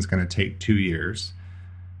transition is going to take 2 years,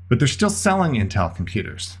 but they're still selling Intel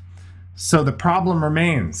computers. So the problem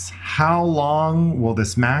remains, how long will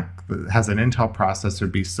this Mac that has an Intel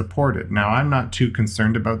processor be supported? Now, I'm not too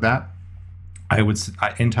concerned about that.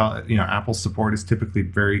 Apple's support is typically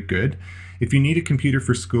very good. If you need a computer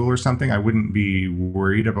for school or something, I wouldn't be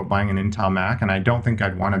worried about buying an Intel Mac, and I don't think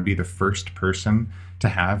I'd want to be the first person to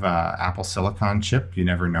have a Apple Silicon chip. You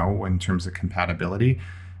never know in terms of compatibility.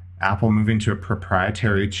 Apple moving to a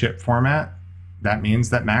proprietary chip format, that means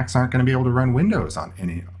that Macs aren't going to be able to run Windows on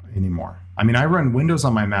anymore. I mean, I run Windows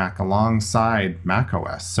on my Mac alongside Mac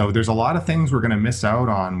OS, so there's a lot of things we're going to miss out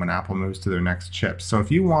on when Apple moves to their next chip. So if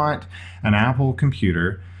you want an Apple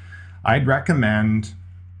computer, I'd recommend,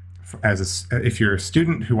 if you're a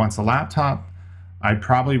student who wants a laptop, I'd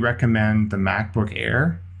probably recommend the MacBook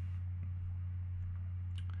Air.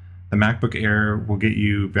 The MacBook Air will get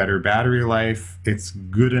you better battery life. It's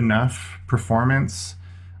good enough performance.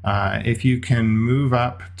 If you can move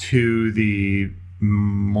up to the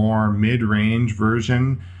more mid-range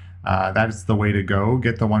version, that's the way to go.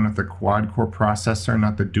 Get the one with the quad-core processor,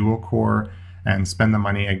 not the dual-core, and spend the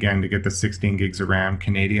money again to get the 16 gigs of RAM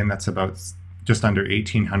Canadian. That's about just under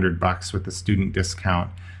 $1,800 with the student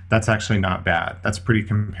discount. That's actually not bad. That's pretty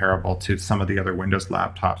comparable to some of the other Windows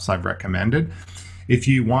laptops I've recommended. If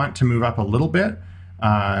you want to move up a little bit,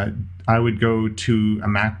 I would go to a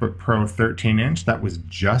MacBook Pro 13-inch that was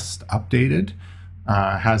just updated.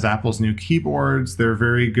 Has Apple's new keyboards. They're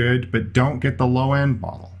very good, but don't get the low-end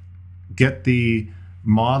model. Get the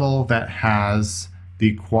model that has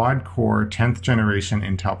the quad-core 10th generation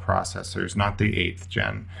Intel processors, not the 8th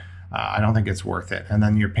gen. I don't think it's worth it. And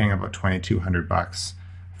then you're paying about $2,200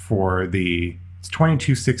 for it's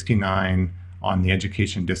 $2,269 on the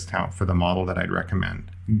education discount for the model that I'd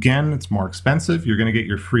recommend. Again, it's more expensive. You're going to get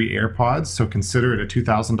your free AirPods, so consider it a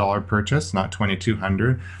 $2,000 purchase, not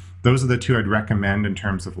 $2,200. Those are the two I'd recommend in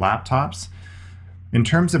terms of laptops. In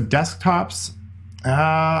terms of desktops,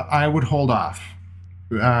 I would hold off.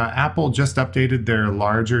 Apple just updated their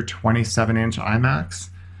larger 27-inch iMacs,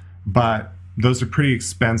 but those are pretty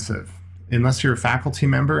expensive. Unless you're a faculty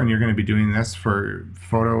member and you're going to be doing this for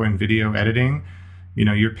photo and video editing,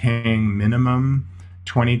 you're paying minimum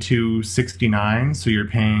 $2,269. So you're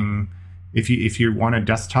paying, if you want a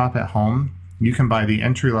desktop at home, you can buy the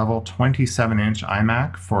entry-level 27-inch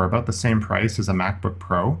iMac for about the same price as a MacBook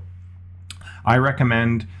Pro. I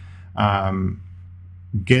recommend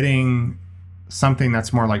getting something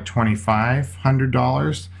that's more like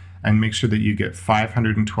 $2,500 and make sure that you get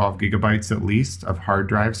 512 gigabytes at least of hard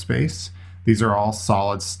drive space. These are all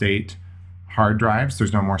solid-state hard drives.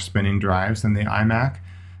 There's no more spinning drives in the iMac.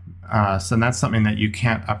 So that's something that you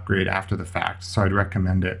can't upgrade after the fact, so I'd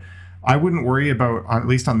recommend it. I wouldn't worry about, at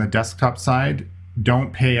least on the desktop side,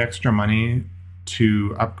 don't pay extra money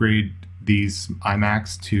to upgrade these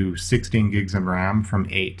iMacs to 16 gigs of RAM from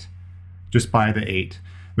 8. Just buy the 8.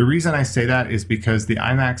 The reason I say that is because the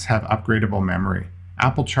iMacs have upgradable memory.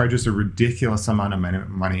 Apple charges a ridiculous amount of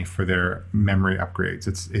money for their memory upgrades.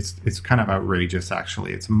 It's kind of outrageous,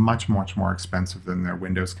 actually. It's much, much more expensive than their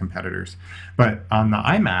Windows competitors. But on the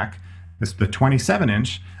iMac, the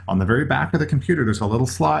 27-inch, on the very back of the computer, there's a little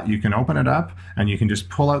slot. You can open it up, and you can just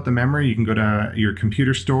pull out the memory. You can go to your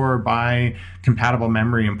computer store, buy compatible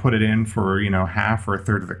memory, and put it in for half or a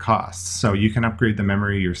third of the cost. So you can upgrade the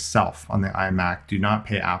memory yourself on the iMac. Do not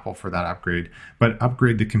pay Apple for that upgrade, but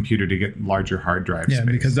upgrade the computer to get larger hard drive space. Yeah,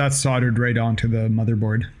 because that's soldered right onto the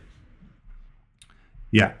motherboard.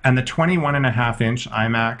 Yeah, and the 21.5-inch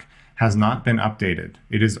iMac has not been updated.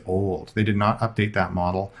 It is old. They did not update that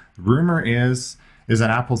model. Rumor is is that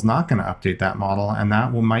Apple's not going to update that model, and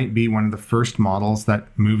that might be one of the first models that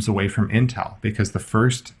moves away from Intel, because the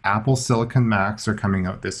first Apple Silicon Macs are coming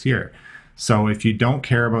out this year. So if you don't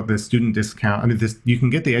care about the student discount, I mean, you can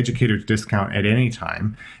get the educator's discount at any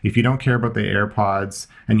time. If you don't care about the AirPods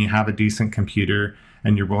and you have a decent computer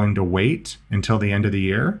and you're willing to wait until the end of the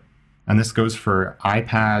year, and this goes for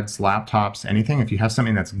iPads, laptops, anything, if you have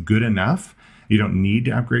something that's good enough, you don't need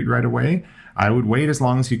to upgrade right away. I would wait as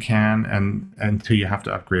long as you can and until you have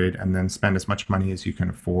to upgrade, and then spend as much money as you can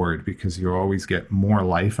afford, because you'll always get more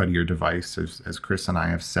life out of your device, as Chris and I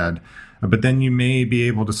have said. But then you may be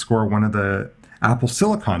able to score one of the Apple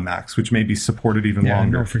Silicon Macs, which may be supported even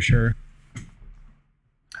longer. No, for sure.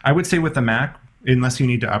 I would say with the Mac, unless you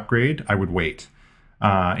need to upgrade, I would wait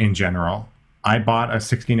in general. I bought a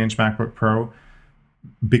 16-inch MacBook Pro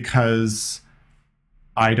because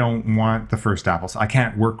I don't want the first Apple. I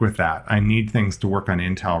can't work with that. I need things to work on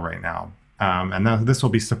Intel right now. And this will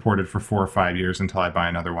be supported for 4 or 5 years until I buy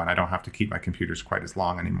another one. I don't have to keep my computers quite as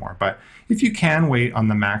long anymore. But if you can wait on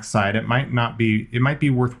the Mac side, it might be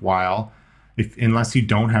worthwhile. Unless you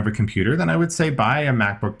don't have a computer, then I would say buy a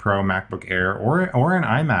MacBook Pro, MacBook Air, or an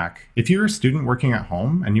iMac. If you're a student working at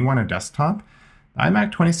home and you want a desktop, the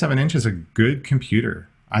iMac 27-inch is a good computer.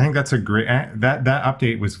 I think that's a great, that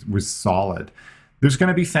update was solid. There's going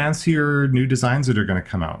to be fancier new designs that are going to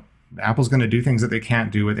come out. Apple's going to do things that they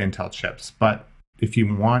can't do with Intel chips. But if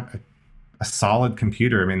you want a solid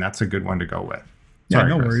computer, I mean, that's a good one to go with. Sorry,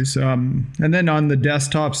 no worries. And then on the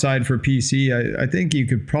desktop side for PC, I think you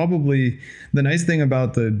could probably, the nice thing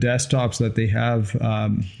about the desktops that they have,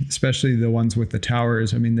 especially the ones with the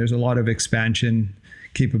towers, I mean, there's a lot of expansion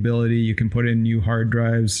capability. You can put in new hard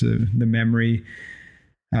drives, the memory.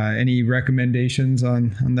 Any recommendations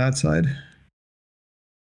on that side?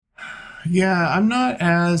 Yeah, I'm not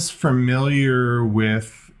as familiar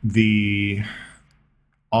with the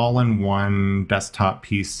all-in-one desktop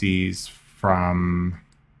PCs from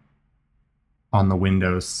on the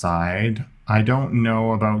Windows side. I don't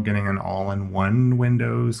know about getting an all-in-one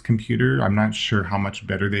Windows computer. I'm not sure how much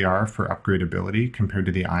better they are for upgradability compared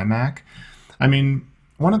to the iMac. I mean,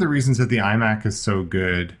 one of the reasons that the iMac is so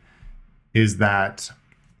good is that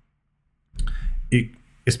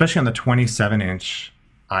especially on the 27-inch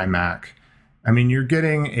iMac, I mean, you're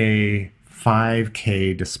getting a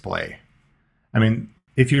 5K display. I mean,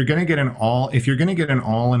 if you're going to get an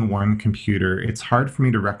all-in-one computer, it's hard for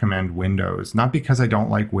me to recommend Windows, not because I don't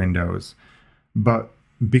like Windows, but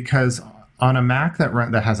because on a Mac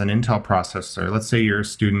that has an Intel processor, let's say you're a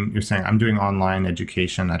student, you're saying, I'm doing online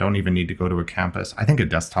education, I don't even need to go to a campus. I think a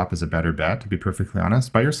desktop is a better bet, to be perfectly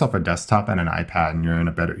honest. Buy yourself a desktop and an iPad and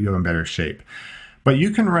you're in better shape. But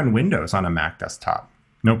you can run Windows on a Mac desktop,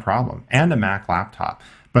 no problem, and a Mac laptop.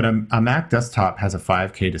 But a Mac desktop has a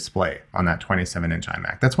 5K display on that 27-inch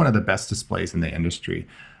iMac. That's one of the best displays in the industry.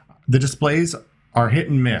 The displays are hit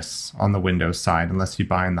and miss on the Windows side unless you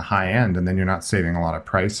buy in the high end, and then you're not saving a lot of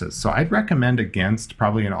prices. So I'd recommend against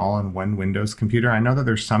probably an all-in-one Windows computer. I know that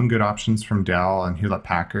there's some good options from Dell and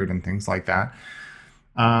Hewlett-Packard and things like that.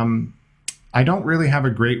 I don't really have a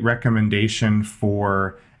great recommendation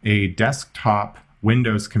for a desktop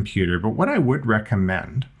Windows computer, but what I would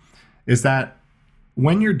recommend is that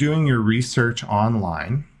when you're doing your research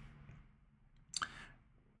online,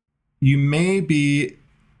 you may be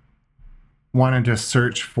wanting to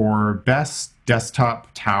search for best desktop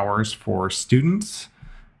towers for students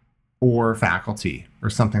or faculty or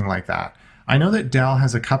something like that. I know that Dell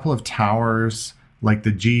has a couple of towers, like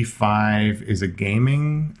the G5 is a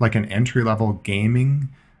gaming, like an entry-level gaming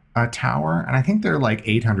tower, and I think they're like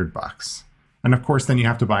 $800. And of course, then you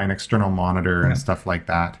have to buy an external monitor and stuff like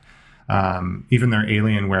that. Even their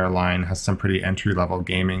Alienware line has some pretty entry-level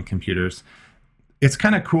gaming computers. It's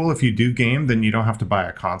kind of cool if you do game, then you don't have to buy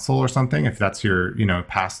a console or something. If that's your,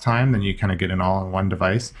 pastime, then you kind of get an all-in-one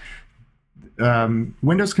device.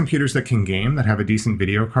 Windows computers that can game, that have a decent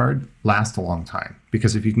video card, last a long time.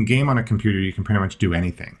 Because if you can game on a computer, you can pretty much do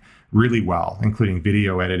anything really well, including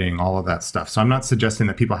video editing, all of that stuff. So I'm not suggesting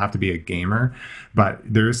that people have to be a gamer, but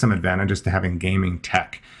there is some advantages to having gaming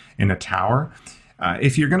tech in a tower.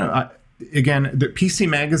 If you're going to... Again, the PC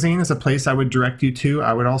Magazine is a place I would direct you to.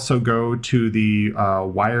 I would also go to the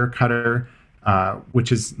Wirecutter,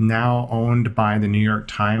 which is now owned by the New York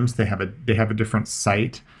Times. They have a different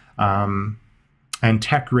site, and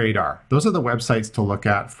Tech Radar. Those are the websites to look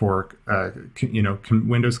at for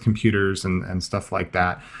Windows computers and stuff like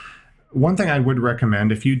that. One thing I would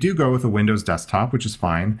recommend, if you do go with a Windows desktop, which is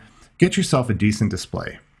fine, get yourself a decent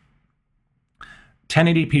display.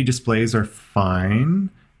 1080p displays are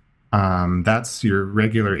fine. That's your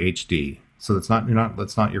regular HD, so that's not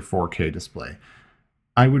your 4K display.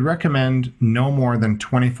 I would recommend no more than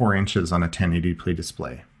 24 inches on a 1080p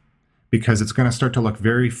display, because it's going to start to look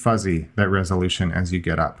very fuzzy, that resolution, as you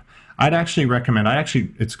get up. I'd actually recommend,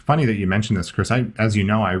 it's funny that you mentioned this, Chris. As you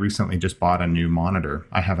know, I recently just bought a new monitor.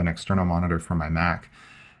 I have an external monitor for my Mac.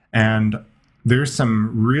 And there's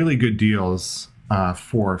some really good deals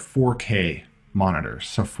for 4K monitors.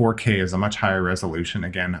 So 4K is a much higher resolution.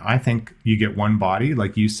 Again, I think you get one body,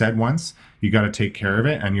 like you said once, you got to take care of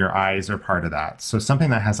it, and your eyes are part of that. So something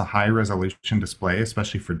that has a high resolution display,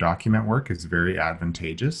 especially for document work, is very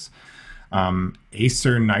advantageous.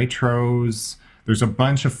 Acer Nitros, there's a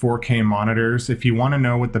bunch of 4K monitors. If you want to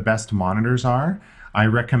know what the best monitors are, I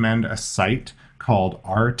recommend a site called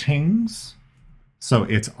rtings. So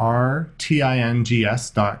it's rtings.com.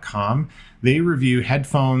 They review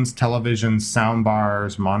headphones, televisions,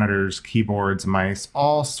 soundbars, monitors, keyboards, mice,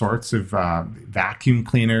 all sorts of vacuum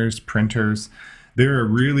cleaners, printers. They're a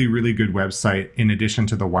really, really good website in addition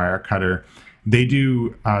to the Wirecutter. They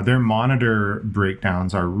do, their monitor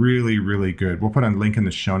breakdowns are really, really good. We'll put a link in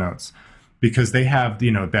the show notes, because they have,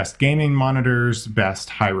 best gaming monitors, best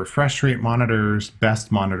high refresh rate monitors,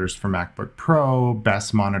 best monitors for MacBook Pro,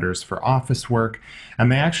 best monitors for office work.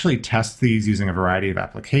 And they actually test these using a variety of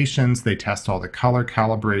applications. They test all the color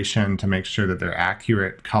calibration to make sure that they're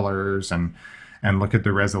accurate colors, and look at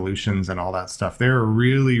the resolutions and all that stuff. They're a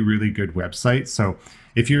really, really good website. So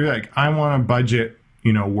if you're like, I want a budget,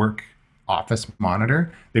 work office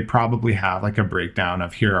monitor, they probably have like a breakdown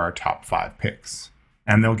of, here are our top 5 picks.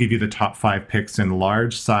 And they'll give you the top 5 picks in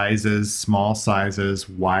large sizes, small sizes,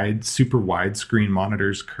 wide, super widescreen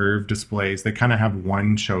monitors, curved displays. They kind of have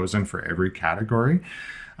one chosen for every category.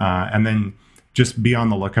 And then just be on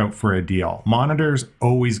the lookout for a deal. Monitors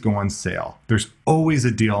always go on sale. There's always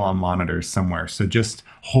a deal on monitors somewhere. So just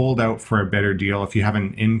hold out for a better deal. If you have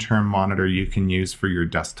an in-term monitor you can use for your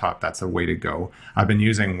desktop, that's a way to go. I've been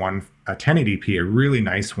using one, a 1080p, a really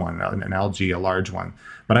nice one, an LG, a large one.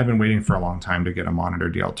 But I've been waiting for a long time to get a monitor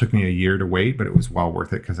deal. It took me a year to wait, but it was well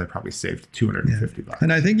worth it, because I probably saved $250.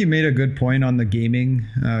 And I think you made a good point on the gaming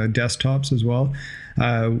desktops as well.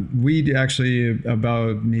 We actually,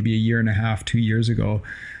 about maybe a year and a half, 2 years ago,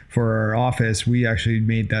 for our office, we actually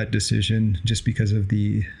made that decision just because of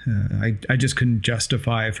the, I just couldn't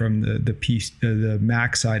justify from the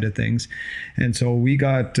Mac side of things. And so we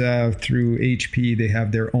got through HP, they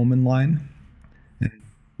have their Omen line.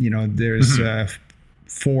 And, there's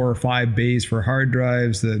 4 or 5 bays for hard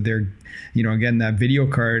drives. They're, again, that video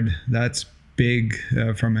card, that's big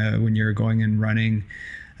from when you're going and running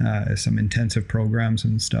some intensive programs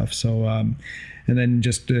and stuff. So, and then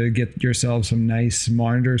just get yourself some nice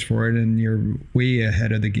monitors for it, and you're way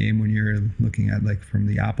ahead of the game when you're looking at like from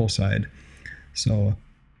the Apple side. So,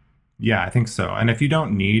 yeah, I think so. And if you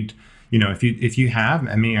don't need, if you have,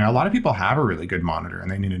 a lot of people have a really good monitor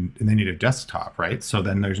and they need a desktop, right? So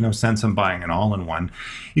then there's no sense in buying an all-in-one.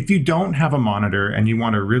 If you don't have a monitor and you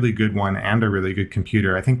want a really good one and a really good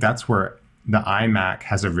computer, I think that's where the iMac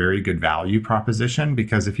has a very good value proposition,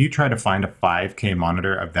 because if you try to find a 5K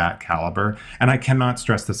monitor of that caliber, and I cannot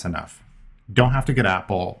stress this enough, don't have to get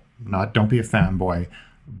Apple, don't be a fanboy,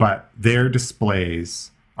 but their displays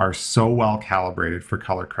are so well calibrated for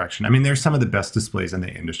color correction. They're some of the best displays in the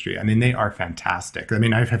industry. They are fantastic.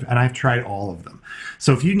 I've tried all of them.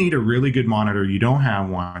 So if you need a really good monitor, you don't have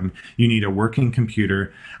one, you need a working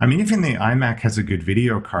computer. Even the iMac has a good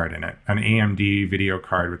video card in it, an AMD video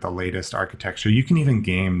card with the latest architecture. You can even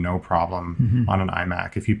game no problem on an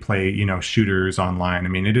iMac if you play, shooters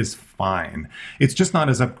online. It is fine. It's just not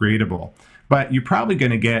as upgradable, but you're probably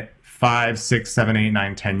going to get 5, 6, 7, 8,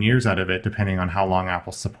 9, 10 years out of it, depending on how long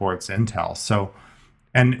Apple supports Intel. So,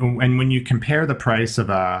 and when you compare the price of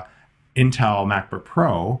a Intel MacBook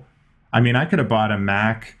Pro, I could have bought a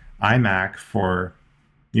iMac for,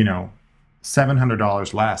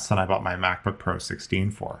 $700 less than I bought my MacBook Pro 16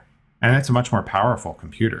 for. And it's a much more powerful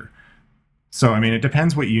computer. So, it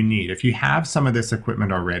depends what you need. If you have some of this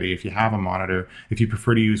equipment already, if you have a monitor, if you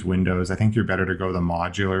prefer to use Windows, I think you're better to go the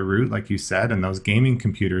modular route, like you said. And those gaming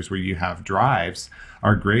computers where you have drives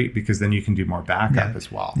are great, because then you can do more backup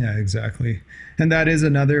as well. Yeah, exactly. And that is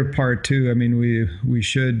another part too. We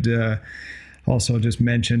should also just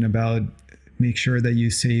mention about make sure that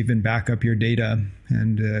you save and back up your data.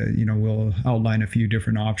 And, we'll outline a few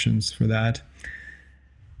different options for that.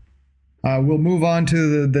 We'll move on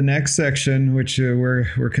to the next section, which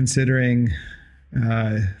we're considering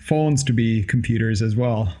phones to be computers as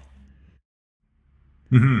well.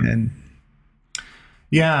 And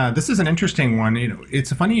yeah, this is an interesting one.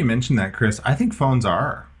 It's funny you mentioned that, Chris. I think phones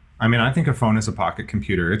are. I think a phone is a pocket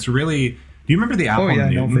computer. It's really Do you remember the Apple Oh yeah,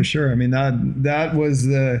 Newton? no, for sure. I mean that was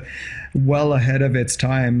well ahead of its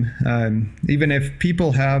time. Even if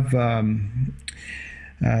people have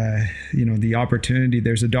the opportunity,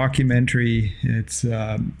 there's a documentary. It's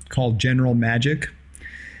called General Magic,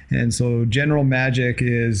 and so General Magic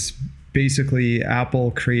is basically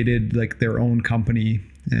Apple created like their own company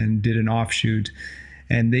and did an offshoot,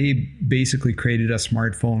 and they basically created a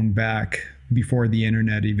smartphone back before the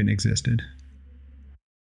internet even existed.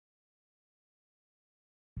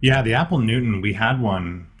 Yeah, the Apple Newton, we had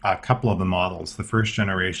one, a couple of the models, the first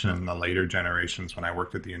generation and the later generations when I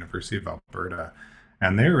worked at the University of Alberta.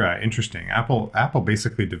 And they're interesting. Apple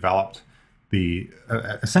basically developed the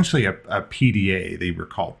essentially a PDA, they were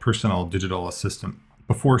called Personal Digital Assistant,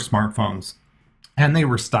 before smartphones. And they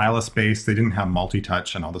were stylus based. They didn't have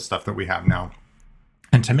multi-touch and all the stuff that we have now.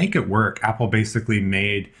 And to make it work, Apple basically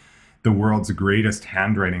made the world's greatest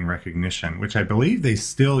handwriting recognition, which I believe they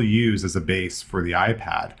still use as a base for the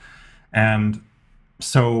iPad. And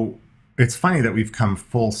so it's funny that we've come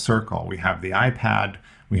full circle. We have the iPad,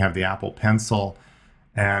 we have the Apple Pencil,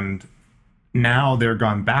 and now they're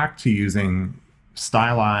gone back to using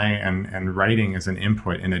styli and writing as an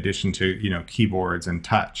input in addition to, keyboards and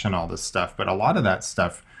touch and all this stuff. But a lot of that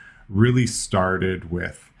stuff really started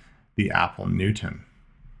with the Apple Newton.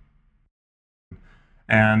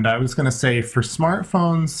 And I was going to say, for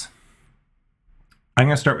smartphones, I'm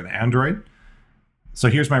going to start with Android. So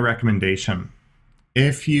here's my recommendation.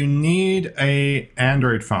 If you need a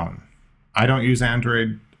Android phone, I don't use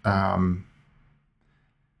Android. I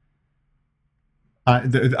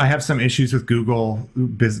have some issues with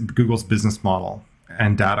Google's business model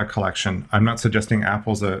and data collection. I'm not suggesting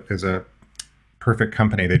Apple's is a perfect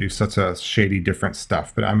company. They do such a shady different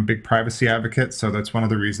stuff, but I'm a big privacy advocate. So that's one of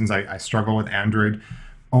the reasons I struggle with Android,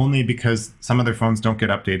 only because some of their phones don't get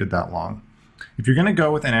updated that long. If you're going to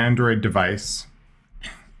go with an Android device,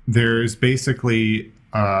 there's basically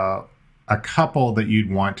a couple that you'd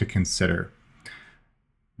want to consider.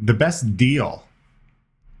 The best deal,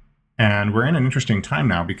 and we're in an interesting time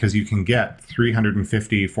now because you can get $350,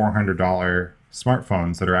 $400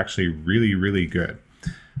 smartphones that are actually really, really good.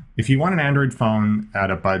 If you want an Android phone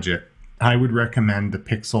at a budget, I would recommend the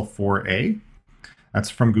Pixel 4a. That's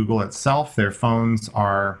from Google itself. Their phones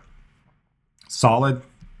are solid.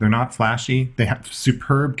 They're not flashy. They have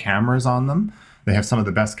superb cameras on them. They have some of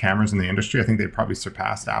the best cameras in the industry. I think they've probably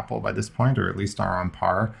surpassed Apple by this point, or at least are on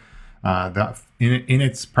par. In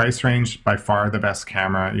its price range, by far the best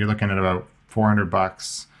camera. You're looking at about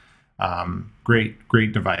 $400.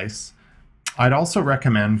 Great device. I'd also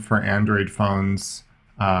recommend for Android phones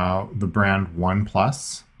the brand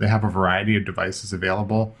OnePlus. They have a variety of devices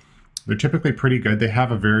available. They're typically pretty good. They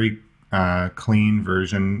have a very clean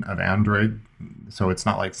version of Android, so it's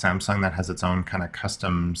not like Samsung that has its own kind of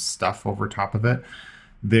custom stuff over top of it.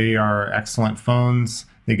 They are excellent phones.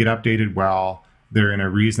 They get updated well. They're in a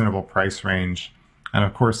reasonable price range. And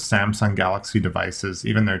of course, Samsung Galaxy devices,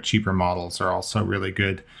 even their cheaper models, are also really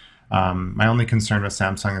good. My only concern with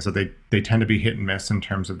Samsung is that they tend to be hit and miss in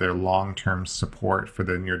terms of their long-term support for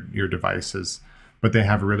your devices. But they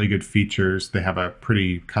have really good features. They have a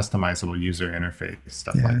pretty customizable user interface,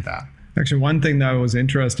 stuff like that. Actually, one thing that was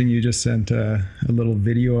interesting, you just sent a little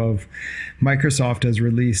video of Microsoft has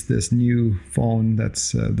released this new phone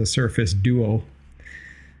that's the Surface Duo,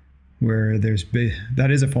 where that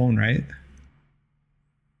is a phone, right?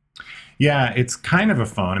 Yeah, it's kind of a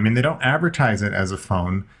phone. I mean, they don't advertise it as a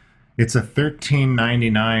phone. It's a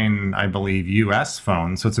 $13.99, I believe, US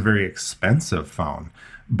phone, so it's a very expensive phone.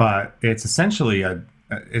 But it's essentially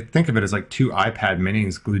think of it as like two iPad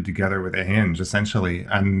minis glued together with a hinge, essentially.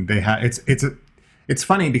 And they have it's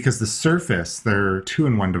funny because the Surface, they're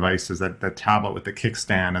two-in-one devices, that tablet with the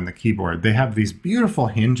kickstand and the keyboard. They have these beautiful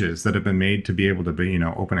hinges that have been made to be able to be,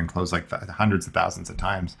 open and close like hundreds of thousands of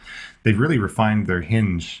times. They've really refined their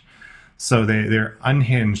hinge, so they're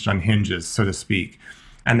unhinged on hinges, so to speak.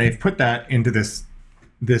 And they've put that into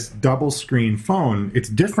this double screen phone. It's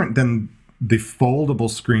different than the foldable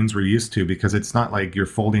screens we're used to because it's not like you're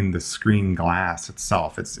folding the screen glass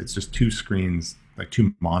itself. It's just two screens, like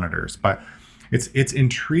two monitors. But it's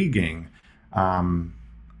intriguing. I'm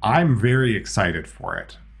very excited for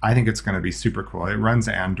it. I think it's going to be super cool. It runs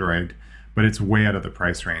Android, but it's way out of the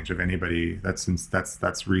price range of anybody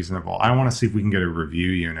that's reasonable. I want to see if we can get a review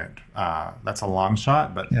unit. That's a long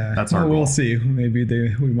shot, but that's our goal. We'll see. Maybe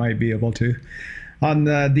we might be able to. On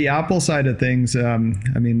the Apple side of things,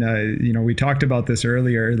 we talked about this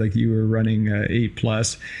earlier, like you were running 8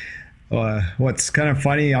 Plus. What's kind of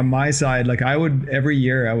funny on my side, like every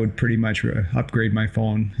year I would pretty much upgrade my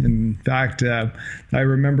phone. In fact, I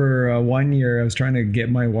remember one year I was trying to get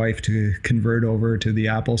my wife to convert over to the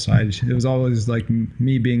Apple side. It was always like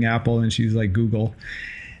me being Apple and she's like Google.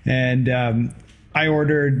 And I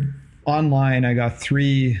ordered online, I got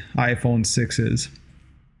 3 iPhone 6s.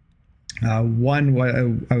 One, what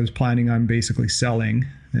I was planning on basically selling.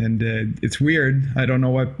 And it's weird. I don't know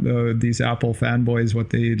what these Apple fanboys,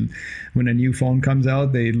 when a new phone comes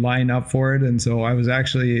out, they line up for it. And so I was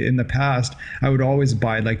actually, in the past, I would always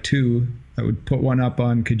buy like 2. I would put one up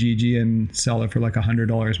on Kijiji and sell it for like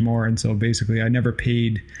 $100 more. And so basically I never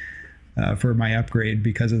paid for my upgrade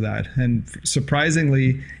because of that. And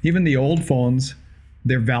surprisingly, even the old phones,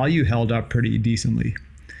 their value held up pretty decently.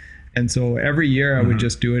 And so every year I would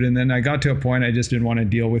just do it. And then I got to a point I just didn't want to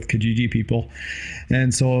deal with Kijiji people.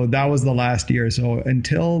 And so that was the last year. So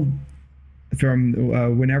until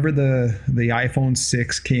whenever the iPhone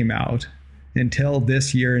 6 came out, until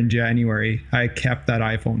this year in January, I kept that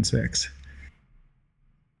iPhone 6.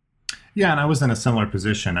 Yeah, and I was in a similar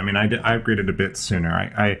position. I mean, I upgraded a bit sooner.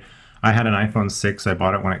 I had an iPhone 6. I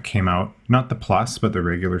bought it when it came out, not the Plus, but the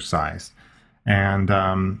regular size. And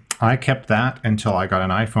I kept that until I got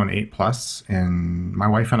an iPhone 8 Plus, and my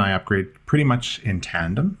wife and I upgrade pretty much in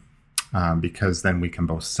tandem because then we can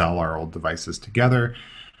both sell our old devices together.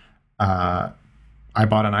 I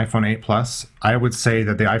bought an iPhone 8 Plus. I would say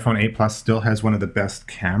that the iPhone 8 Plus still has one of the best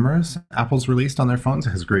cameras Apple's released on their phones.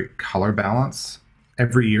 It has great color balance.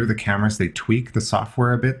 Every year, the cameras, they tweak the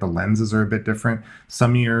software a bit. The lenses are a bit different.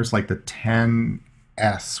 Some years, like the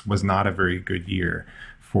 10S was not a very good year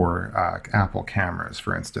for Apple cameras,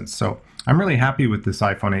 for instance. So I'm really happy with this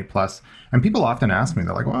iPhone 8 Plus. And people often ask me,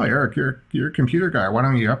 they're like, well, Eric, you're a computer guy. Why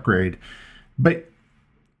don't you upgrade? But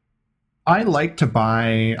I like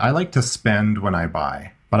to spend when I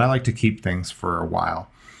buy, but I like to keep things for a while.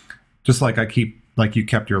 Just like you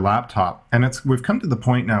kept your laptop. And we've come to the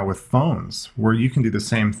point now with phones where you can do the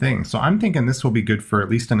same thing. So I'm thinking this will be good for at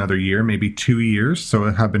least another year, maybe 2 years. So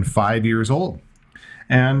it have been 5 years old.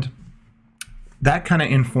 And that kind of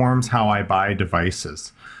informs how I buy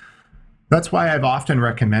devices. That's why I've often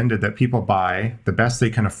recommended that people buy the best they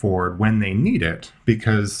can afford when they need it,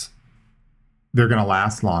 because they're going to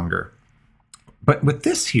last longer. But with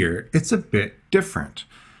this here, it's a bit different.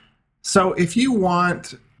 So if you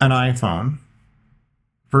want an iPhone,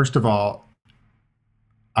 first of all,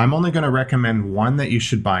 I'm only going to recommend one that you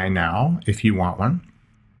should buy now if you want one.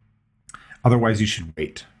 Otherwise, you should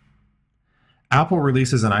wait. Apple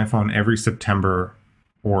releases an iPhone every September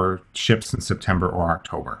or ships in September or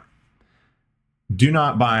October. Do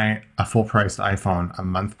not buy a full-priced iPhone a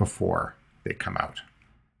month before they come out.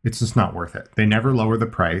 It's just not worth it. They never lower the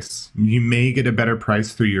price. You may get a better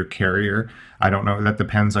price through your carrier. I don't know. That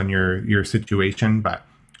depends on your situation, but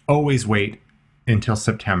always wait until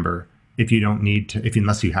September if you don't need to,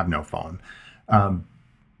 unless you have no phone.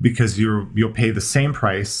 Because you'll pay the same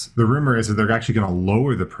price. The rumor is that they're actually going to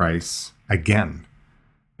lower the price again,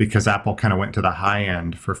 because Apple kind of went to the high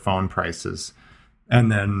end for phone prices. And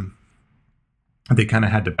then they kind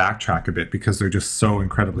of had to backtrack a bit because they're just so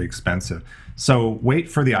incredibly expensive. So wait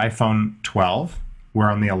for the iPhone 12. We're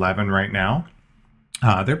on the 11 right now.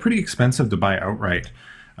 They're pretty expensive to buy outright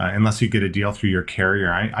unless you get a deal through your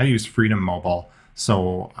carrier. I use Freedom Mobile,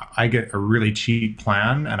 so I get a really cheap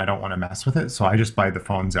plan and I don't want to mess with it. So I just buy the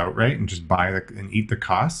phones outright and just and eat the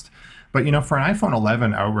cost. But, for an iPhone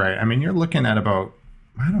 11 outright, I mean, you're looking at about,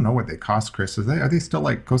 I don't know what they cost, Chris. Are they still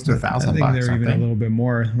like close to $1,000? I think they're even a little bit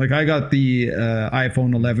more. Like I got the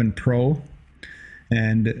iPhone 11 Pro,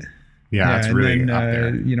 and it's really and then, up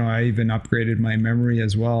there. I even upgraded my memory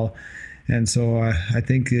as well. And so I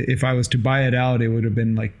think if I was to buy it out, it would have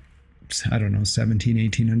been like, I don't know,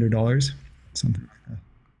 $1,700-$1,800, something like that.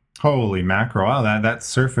 Holy mackerel! Wow, that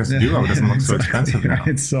Surface Duo doesn't look so expensive now.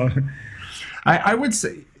 Right? So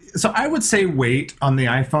I would say wait on the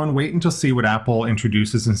iPhone. Wait until see what Apple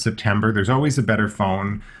introduces in September. There's always a better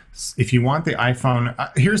phone. If you want the iPhone,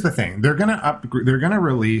 here's the thing: they're gonna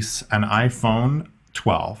release an iPhone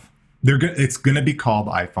 12. It's gonna be called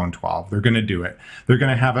iPhone 12. They're gonna do it. They're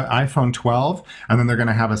gonna have an iPhone 12, and then they're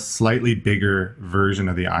gonna have a slightly bigger version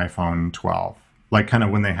of the iPhone 12, like kind of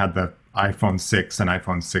when they had the iPhone 6 and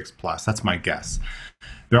iPhone 6 Plus. That's my guess.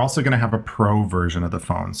 They're also going to have a Pro version of the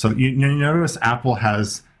phone. So you notice Apple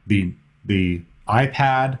has the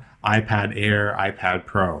iPad, iPad Air, iPad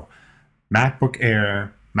Pro, MacBook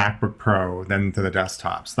Air, MacBook Pro, then to the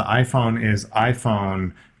desktops. The iPhone is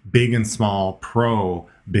iPhone big and small, Pro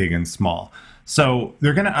big and small. So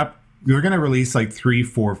they're going to they're going to release like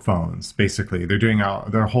 3-4 phones. Basically, they're doing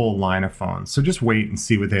their whole line of phones. So just wait and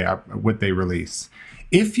see what they release.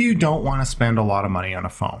 If you don't want to spend a lot of money on a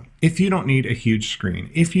phone, if you don't need a huge screen,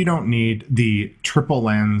 if you don't need the triple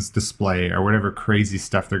lens display or whatever crazy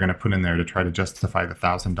stuff they're going to put in there to try to justify the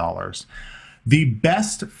 $1,000, the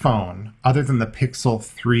best phone other than the Pixel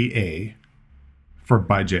 3a for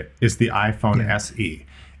budget is the iPhone SE.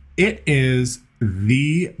 It is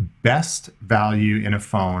the best value in a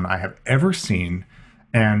phone I have ever seen,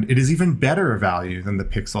 and it is even better value than the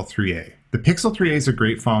Pixel 3a. The Pixel 3a is a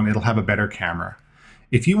great phone. It'll have a better camera.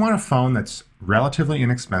 If you want a phone that's relatively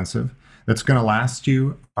inexpensive, that's going to last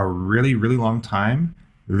you a really, really long time,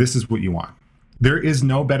 this is what you want. There is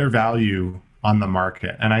no better value on the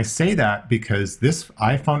market. And I say that because this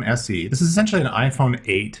iPhone SE, this is essentially an iPhone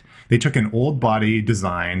 8. They took an old body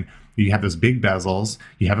design. You have those big bezels.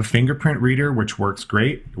 You have a fingerprint reader, which works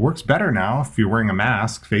great. It works better now if you're wearing a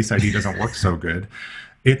mask. Face ID doesn't work so good.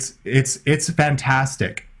 It's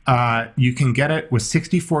fantastic. You can get it with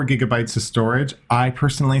 64 gigabytes of storage. I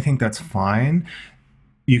personally think that's fine.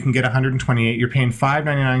 You can get 128. You're paying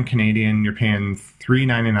 $5.99 Canadian. You're paying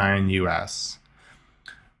 $3.99 US.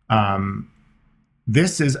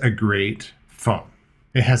 This is a great phone.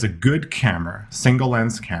 It has a good camera, single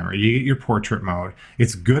lens camera. You get your portrait mode.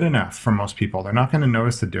 It's good enough for most people. They're not going to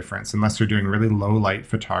notice the difference unless they're doing really low light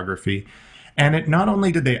photography. And it not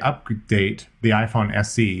only did they update the iPhone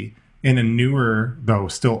SE in a newer, though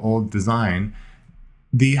still old design,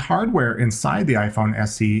 the hardware inside the iPhone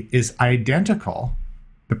SE is identical,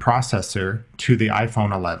 the processor, to the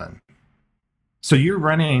iPhone 11. So you're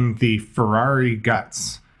running the Ferrari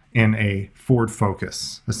guts in a Ford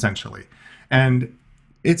Focus, essentially. And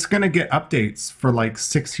it's going to get updates for like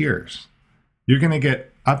 6 years. You're going to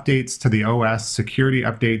get updates to the OS, security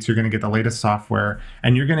updates. You're going to get the latest software,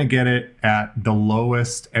 and you're going to get it at the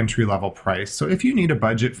lowest entry-level price. So if you need a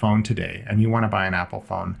budget phone today and you want to buy an Apple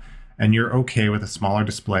phone and you're okay with a smaller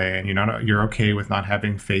display and you're okay with not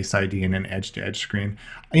having Face ID and an edge-to-edge screen,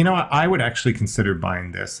 you know what? I would actually consider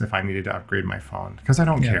buying this if I needed to upgrade my phone because I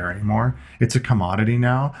don't care anymore. It's a commodity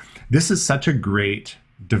now. This is such a great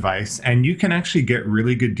device, and you can actually get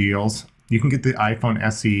really good deals. You can get the iPhone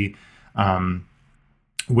SE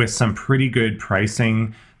with some pretty good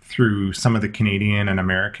pricing through some of the Canadian and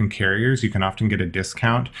American carriers. You can often get a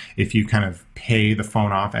discount if you kind of pay the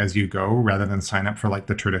phone off as you go rather than sign up for like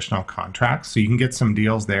the traditional contracts. So you can get some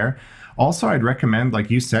deals there. Also, I'd recommend,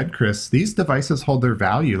 like you said, Chris, these devices hold their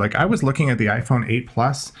value. Like I was looking at the iPhone 8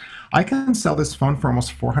 Plus. I can sell this phone for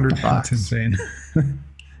almost $400. That's insane.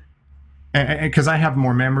 Because I have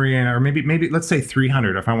more memory, or maybe let's say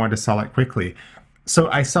 $300 if I wanted to sell it quickly. So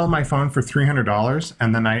I sell my phone for $300,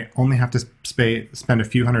 and then I only have to spend a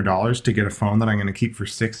few $100s to get a phone that I'm going to keep for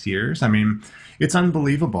 6 years. I mean, it's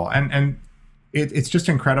unbelievable, and it's just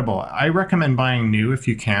incredible. I recommend buying new if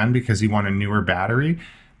you can because you want a newer battery.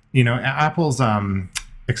 You know, Apple's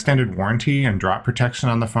extended warranty and drop protection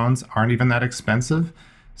on the phones aren't even that expensive.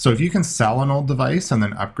 So if you can sell an old device and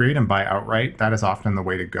then upgrade and buy outright, that is often the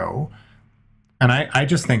way to go. And I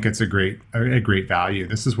just think it's a great value.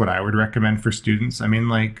 This is what I would recommend for students. I mean,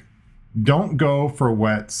 like, don't go for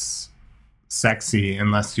what's sexy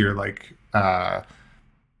unless you're like an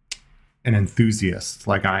enthusiast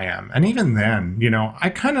like I am. And even then, you know, I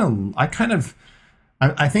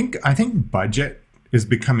think budget is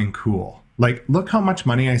becoming cool. Like, look how much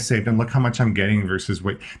money I saved and look how much I'm getting versus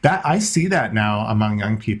what that I see that now among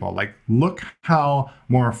young people. Like, look how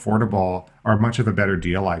more affordable or much of a better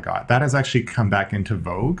deal I got. That has actually come back into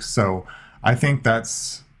vogue. So I think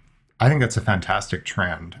that's a fantastic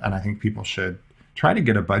trend. And I think people should try to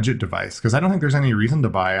get a budget device because I don't think there's any reason to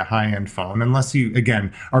buy a high-end phone unless you,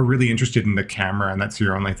 again, are really interested in the camera and that's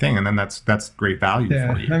your only thing. And then that's great value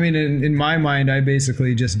for you. I mean, in my mind, I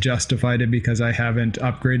basically just justified it because I haven't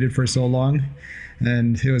upgraded for so long.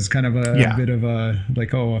 And it was kind of a bit of a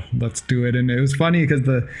like, oh, let's do it. And it was funny because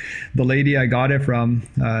the lady I got it from,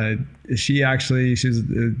 she was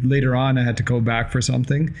later on, I had to go back for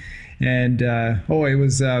something. And it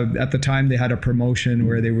was at the time they had a promotion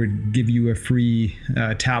where they would give you a free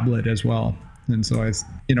tablet as well. And so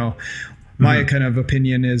my kind of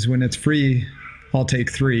opinion is when it's free, I'll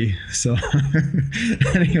take 3. So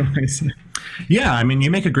anyways. Yeah, I mean,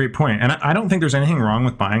 you make a great point. And I don't think there's anything wrong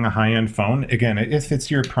with buying a high-end phone. Again, if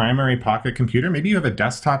it's your primary pocket computer, maybe you have a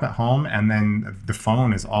desktop at home and then the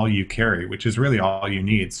phone is all you carry, which is really all you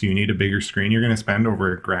need. So you need a bigger screen. You're going to spend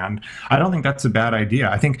over $1,000. I don't think that's a bad idea.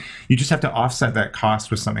 I think you just have to offset that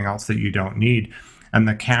cost with something else that you don't need. And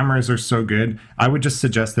the cameras are so good. I would just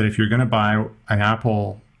suggest that if you're going to buy an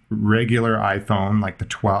Apple regular iPhone, like the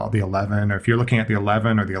 12, the 11, or if you're looking at the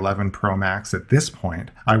 11 or the 11 Pro Max at this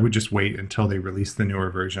point, I would just wait until they release the newer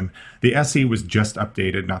version. The SE was just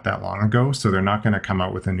updated not that long ago, so they're not going to come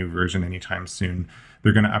out with a new version anytime soon.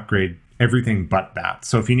 They're going to upgrade everything but that.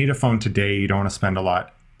 So if you need a phone today, you don't want to spend a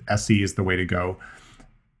lot, SE is the way to go.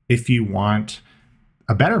 If you want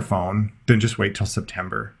a better phone, then just wait till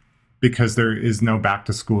September, because there is no back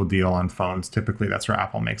to school deal on phones. Typically that's where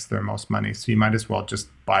Apple makes their most money. So you might as well just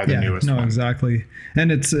buy the newest one. Exactly.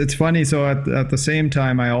 And it's funny. So at the same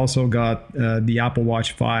time, I also got the Apple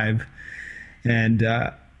Watch 5, and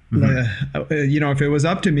if it was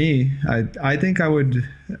up to me, I think I would,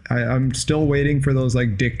 I'm still waiting for those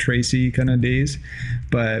like Dick Tracy kind of days,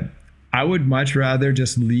 but I would much rather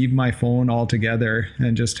just leave my phone altogether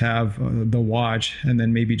and just have the watch, and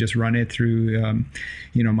then maybe just run it through,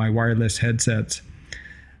 my wireless headsets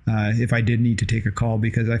if I did need to take a call,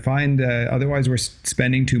 because I find otherwise we're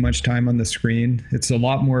spending too much time on the screen. It's a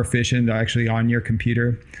lot more efficient actually on your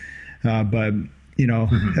computer, but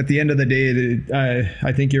at the end of the day,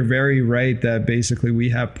 I think you're very right that basically we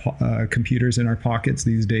have computers in our pockets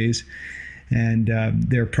these days. And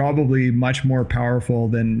they're probably much more powerful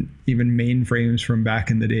than even mainframes from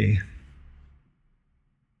back in the day.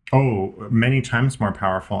 Oh, many times more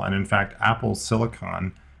powerful. And in fact, Apple's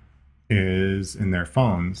silicon is in their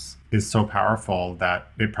phones is so powerful that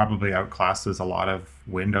it probably outclasses a lot of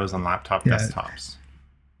Windows and laptop desktops,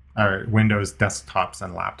 or Windows desktops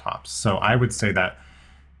and laptops. So I would say that,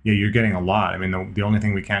 you're getting a lot. I mean, the only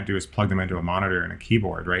thing we can't do is plug them into a monitor and a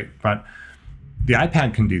keyboard, right? But the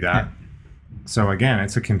iPad can do that. Yeah. So again,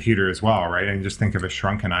 it's a computer as well, right? And just think of a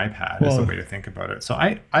shrunken iPad as the way to think about it. So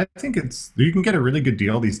I think you can get a really good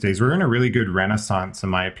deal these days. We're in a really good renaissance, in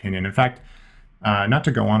my opinion. In fact, not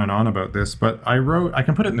to go on and on about this, but I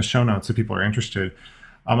can put it in the show notes if people are interested.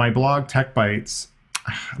 On my blog, Tech Bytes,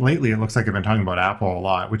 lately it looks like I've been talking about Apple a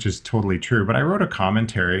lot, which is totally true. But I wrote a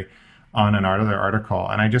commentary on another article,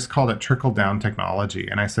 and I just called it Trickle Down Technology.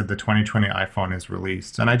 And I said the 2020 iPhone is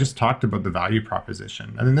released. And I just talked about the value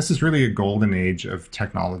proposition. I mean, this is really a golden age of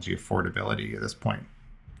technology affordability at this point.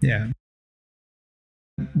 Yeah.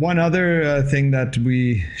 One other thing that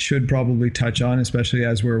we should probably touch on, especially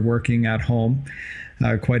as we're working at home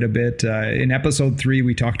quite a bit. In episode 3,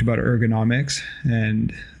 we talked about ergonomics,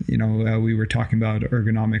 and we were talking about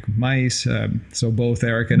ergonomic mice. So both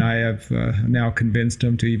Eric and I have now convinced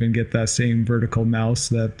him to even get that same vertical mouse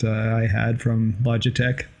that I had from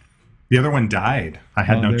Logitech. The other one died. I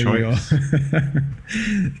had no choice.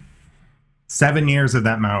 7 years of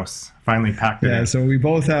that mouse. Finally packed it in. So we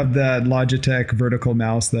both have that Logitech vertical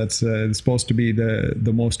mouse that's supposed to be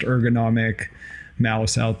the most ergonomic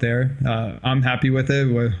mouse out there. I'm happy with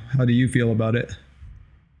it. How do you feel about it?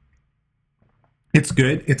 It's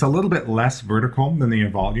good. It's a little bit less vertical than the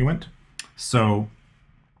Evoluent. So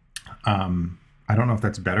I don't know if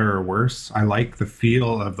that's better or worse. I like the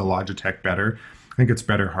feel of the Logitech better. I think it's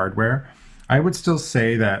better hardware. I would still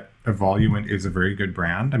say that Evoluent is a very good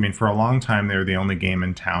brand. I mean, for a long time, they were the only game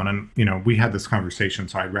in town. And, we had this conversation,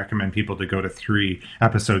 so I'd recommend people to go to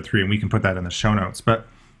episode 3, and we can put that in the show notes. But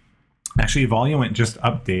actually, Evoluent just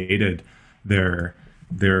updated their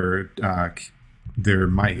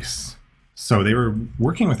mice. So they were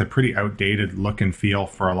working with a pretty outdated look and feel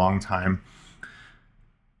for a long time.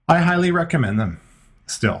 I highly recommend them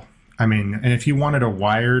still. I mean, and if you wanted a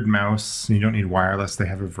wired mouse, you don't need wireless. They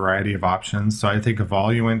have a variety of options. So I think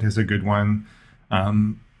Evoluent is a good one.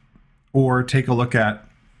 Or take a look at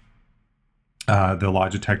the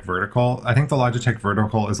Logitech Vertical. I think the Logitech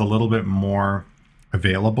Vertical is a little bit more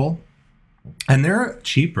available, and they're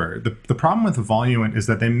cheaper. The problem with Evoluent is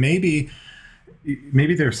that they maybe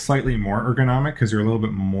they're slightly more ergonomic because they're a little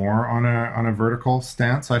bit more on a vertical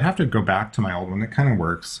stance. So I'd have to go back to my old one. It kind of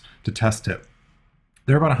works to test it.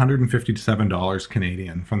 They're about $157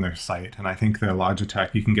 Canadian from their site, and I think the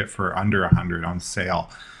Logitech you can get for under $100 on sale.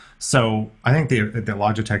 So I think the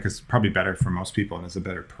Logitech is probably better for most people and is a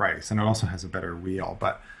better price, and it also has a better wheel.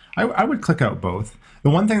 But I would click out both. The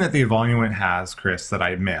one thing that the Evoluent has, Chris, that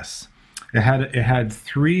I miss, it had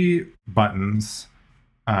 3 buttons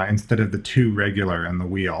instead of the 2 regular in the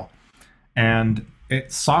wheel, and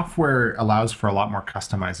software allows for a lot more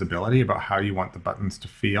customizability about how you want the buttons to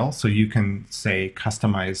feel. So you can say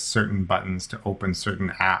customize certain buttons to open certain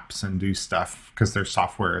apps and do stuff because their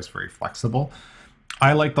software is very flexible.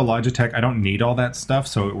 I like the Logitech. I don't need all that stuff,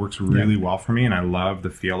 so it works really well for me, and I love the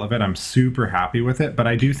feel of it. I'm super happy with it, but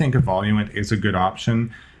I do think Evoluent is a good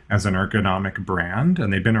option as an ergonomic brand,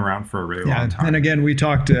 and they've been around for a really long time. And again, we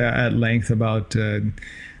talked at length about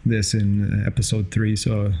this in episode 3,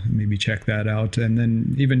 so maybe check that out. And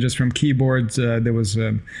then even just from keyboards, there was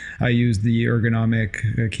I used the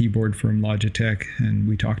ergonomic keyboard from Logitech, and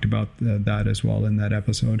we talked about that as well in that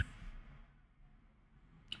episode.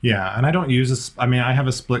 Yeah, and I don't use I have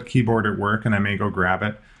a split keyboard at work, and I may go grab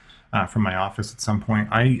it from my office at some point.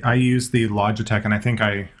 I use the Logitech, and I think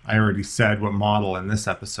I already said what model in this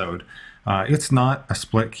episode. It's not a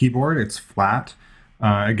split keyboard, it's flat.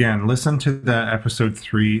 Again, listen to the episode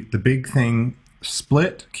 3. The big thing,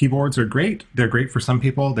 split keyboards are great. They're great for some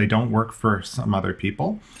people. They don't work for some other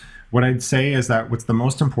people. What I'd say is that what's the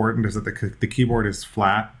most important is that the keyboard is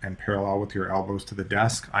flat and parallel with your elbows to the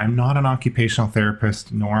desk. I'm not an occupational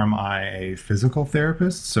therapist, nor am I a physical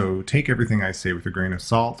therapist, so take everything I say with a grain of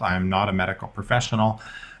salt. I am not a medical professional,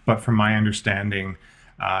 but from my understanding,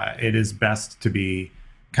 it is best to be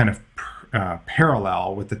kind of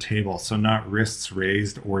parallel with the table, so not wrists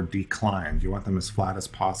raised or declined. You want them as flat as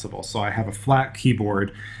possible. So I have a flat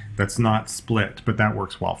keyboard that's not split, but that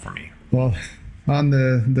works well for me. Well, on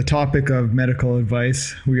the topic of medical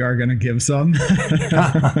advice, we are going to give some.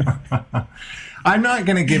 I'm not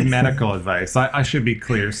going to give medical advice. I should be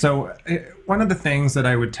clear. So one of the things that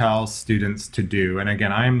I would tell students to do, and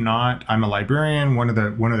again, I'm a librarian. One of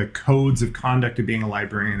the codes of conduct of being a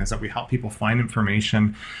librarian is that we help people find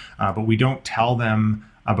information, but we don't tell them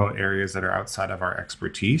about areas that are outside of our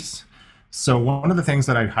expertise. So one of the things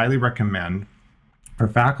that I highly recommend for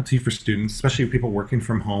faculty, for students, especially people working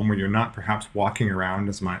from home where you're not perhaps walking around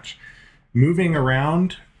as much, moving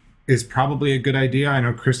around is probably a good idea. I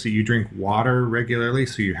know, Chris, that you drink water regularly,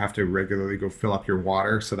 so you have to regularly go fill up your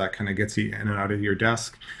water, so that kind of gets you in and out of your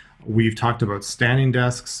desk. We've talked about standing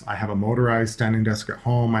desks. I have a motorized standing desk at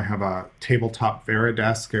home. I have a tabletop Vera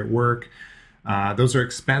desk at work. Those are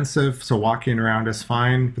expensive, so walking around is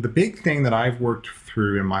fine. But the big thing that I've worked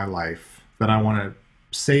through in my life that I want to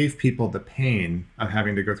save people the pain of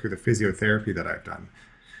having to go through the physiotherapy that I've done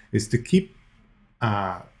is to keep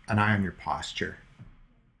an eye on your posture.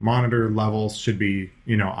 Monitor levels should be,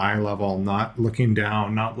 eye level, not looking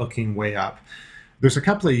down, not looking way up. There's a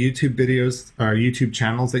couple of YouTube videos or YouTube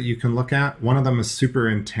channels that you can look at. One of them is super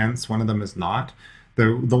intense, one of them is not.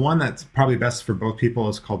 The one that's probably best for both people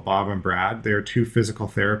is called Bob and Brad. They're 2 physical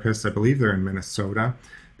therapists. I believe they're in Minnesota.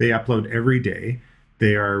 They upload every day.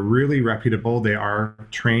 They are really reputable. They are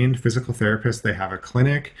trained physical therapists. They have a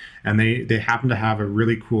clinic, and they happen to have a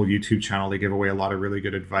really cool YouTube channel. They give away a lot of really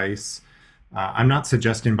good advice. I'm not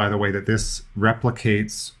suggesting, by the way, that this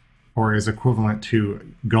replicates or is equivalent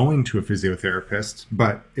to going to a physiotherapist,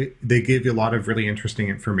 but they give you a lot of really interesting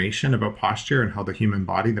information about posture and how the human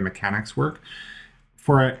body, the mechanics work.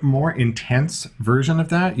 For a more intense version of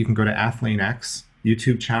that, you can go to Athlean X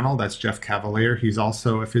YouTube channel. That's Jeff Cavalier. He's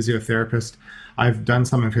also a physiotherapist. I've done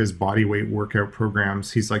some of his body weight workout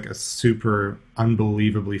programs. He's like a super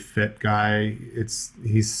unbelievably fit guy.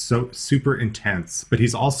 He's so super intense, but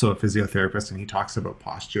he's also a physiotherapist, and he talks about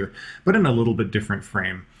posture, but in a little bit different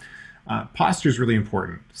frame. Posture is really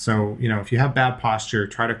important. So, if you have bad posture,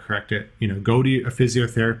 try to correct it. Go to a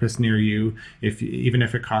physiotherapist near you, even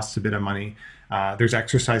if it costs a bit of money. There's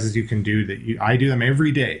exercises you can do I do them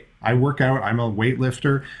every day. I work out, I'm a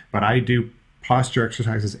weightlifter, but I do posture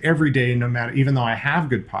exercises every day, no matter, even though I have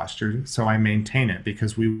good posture, so I maintain it,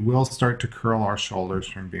 because we will start to curl our shoulders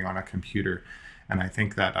from being on a computer. And I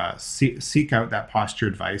think that seek out that posture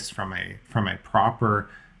advice from a proper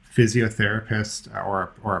physiotherapist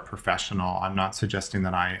or a professional. I'm not suggesting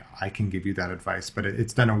that I can give you that advice, but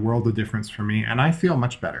it's done a world of difference for me, and I feel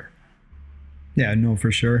much better. Yeah, no,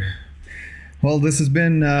 for sure. Well, this has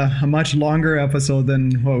been a much longer episode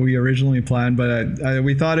than what we originally planned, but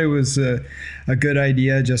we thought it was a good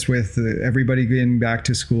idea, just with everybody getting back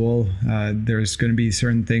to school. There's going to be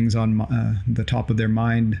certain things on the top of their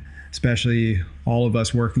mind, especially all of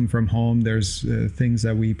us working from home. There's things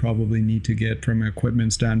that we probably need to get from an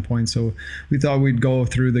equipment standpoint. So we thought we'd go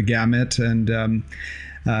through the gamut and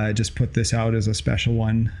just put this out as a special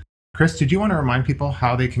one. Chris, did you want to remind people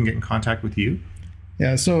how they can get in contact with you?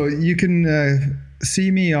 Yeah, so you can see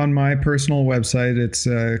me on my personal website. It's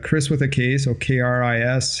Chris with a K, so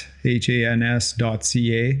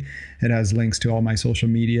KRISHANS.ca. It has links to all my social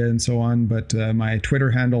media and so on, but my Twitter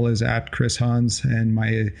handle is @ChrisHans, and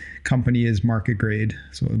my company is Market Grade,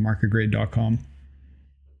 so marketgrade.com.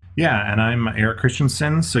 Yeah, and I'm Eric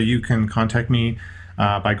Christensen, so you can contact me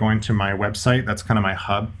by going to my website. That's kind of my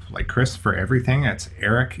hub, like Chris, for everything. It's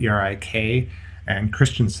Eric, ERIK, and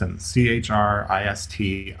Christensen,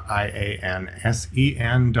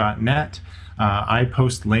 ChristianSen.net. I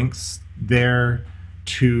post links there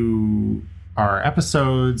to our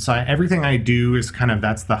episodes. Everything I do is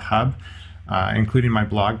that's the hub. including my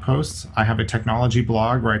blog posts. I have a technology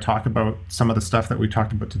blog where I talk about some of the stuff that we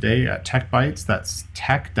talked about today at Tech Bytes. That's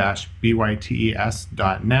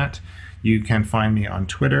tech-bytes.net. You can find me on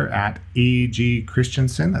Twitter at AG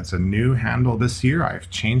Christensen. That's a new handle this year.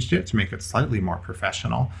 I've changed it to make it slightly more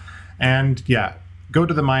professional. And yeah, go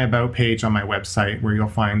to the My About page on my website where you'll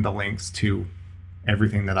find the links to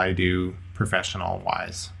everything that I do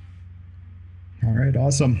professional-wise. All right,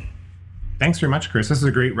 awesome. Thanks very much, Chris. This is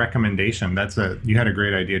a great recommendation. You had a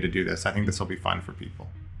great idea to do this. I think this will be fun for people.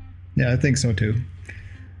 Yeah, I think so too.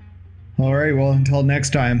 All right, well, until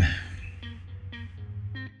next time.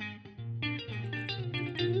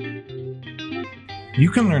 You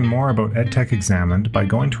can learn more about EdTech Examined by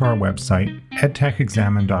going to our website,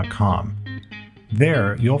 edtechexamined.com.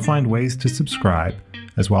 There, you'll find ways to subscribe,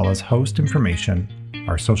 as well as host information,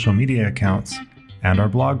 our social media accounts, and our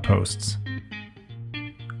blog posts.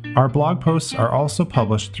 Our blog posts are also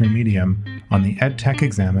published through Medium on the EdTech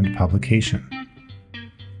Examined publication.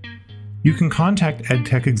 You can contact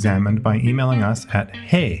EdTech Examined by emailing us at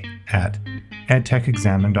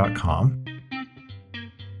hey@edtechexamined.com.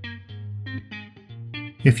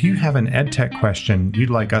 If you have an EdTech question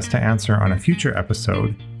you'd like us to answer on a future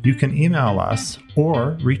episode, you can email us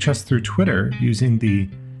or reach us through Twitter using the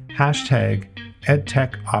hashtag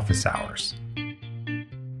EdTechOfficeHours.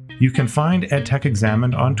 You can find EdTech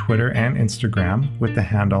Examined on Twitter and Instagram with the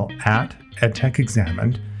handle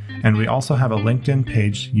 @EdTechExamined, and we also have a LinkedIn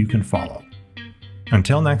page you can follow.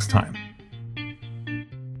 Until next time.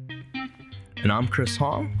 And I'm Chris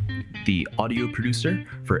Hong, the audio producer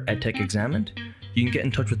for EdTech Examined. You can get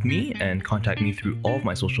in touch with me and contact me through all of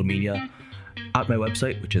my social media at my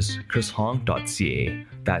website, which is chrishong.ca.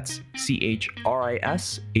 That's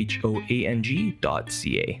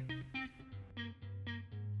CHRISHOANG.ca.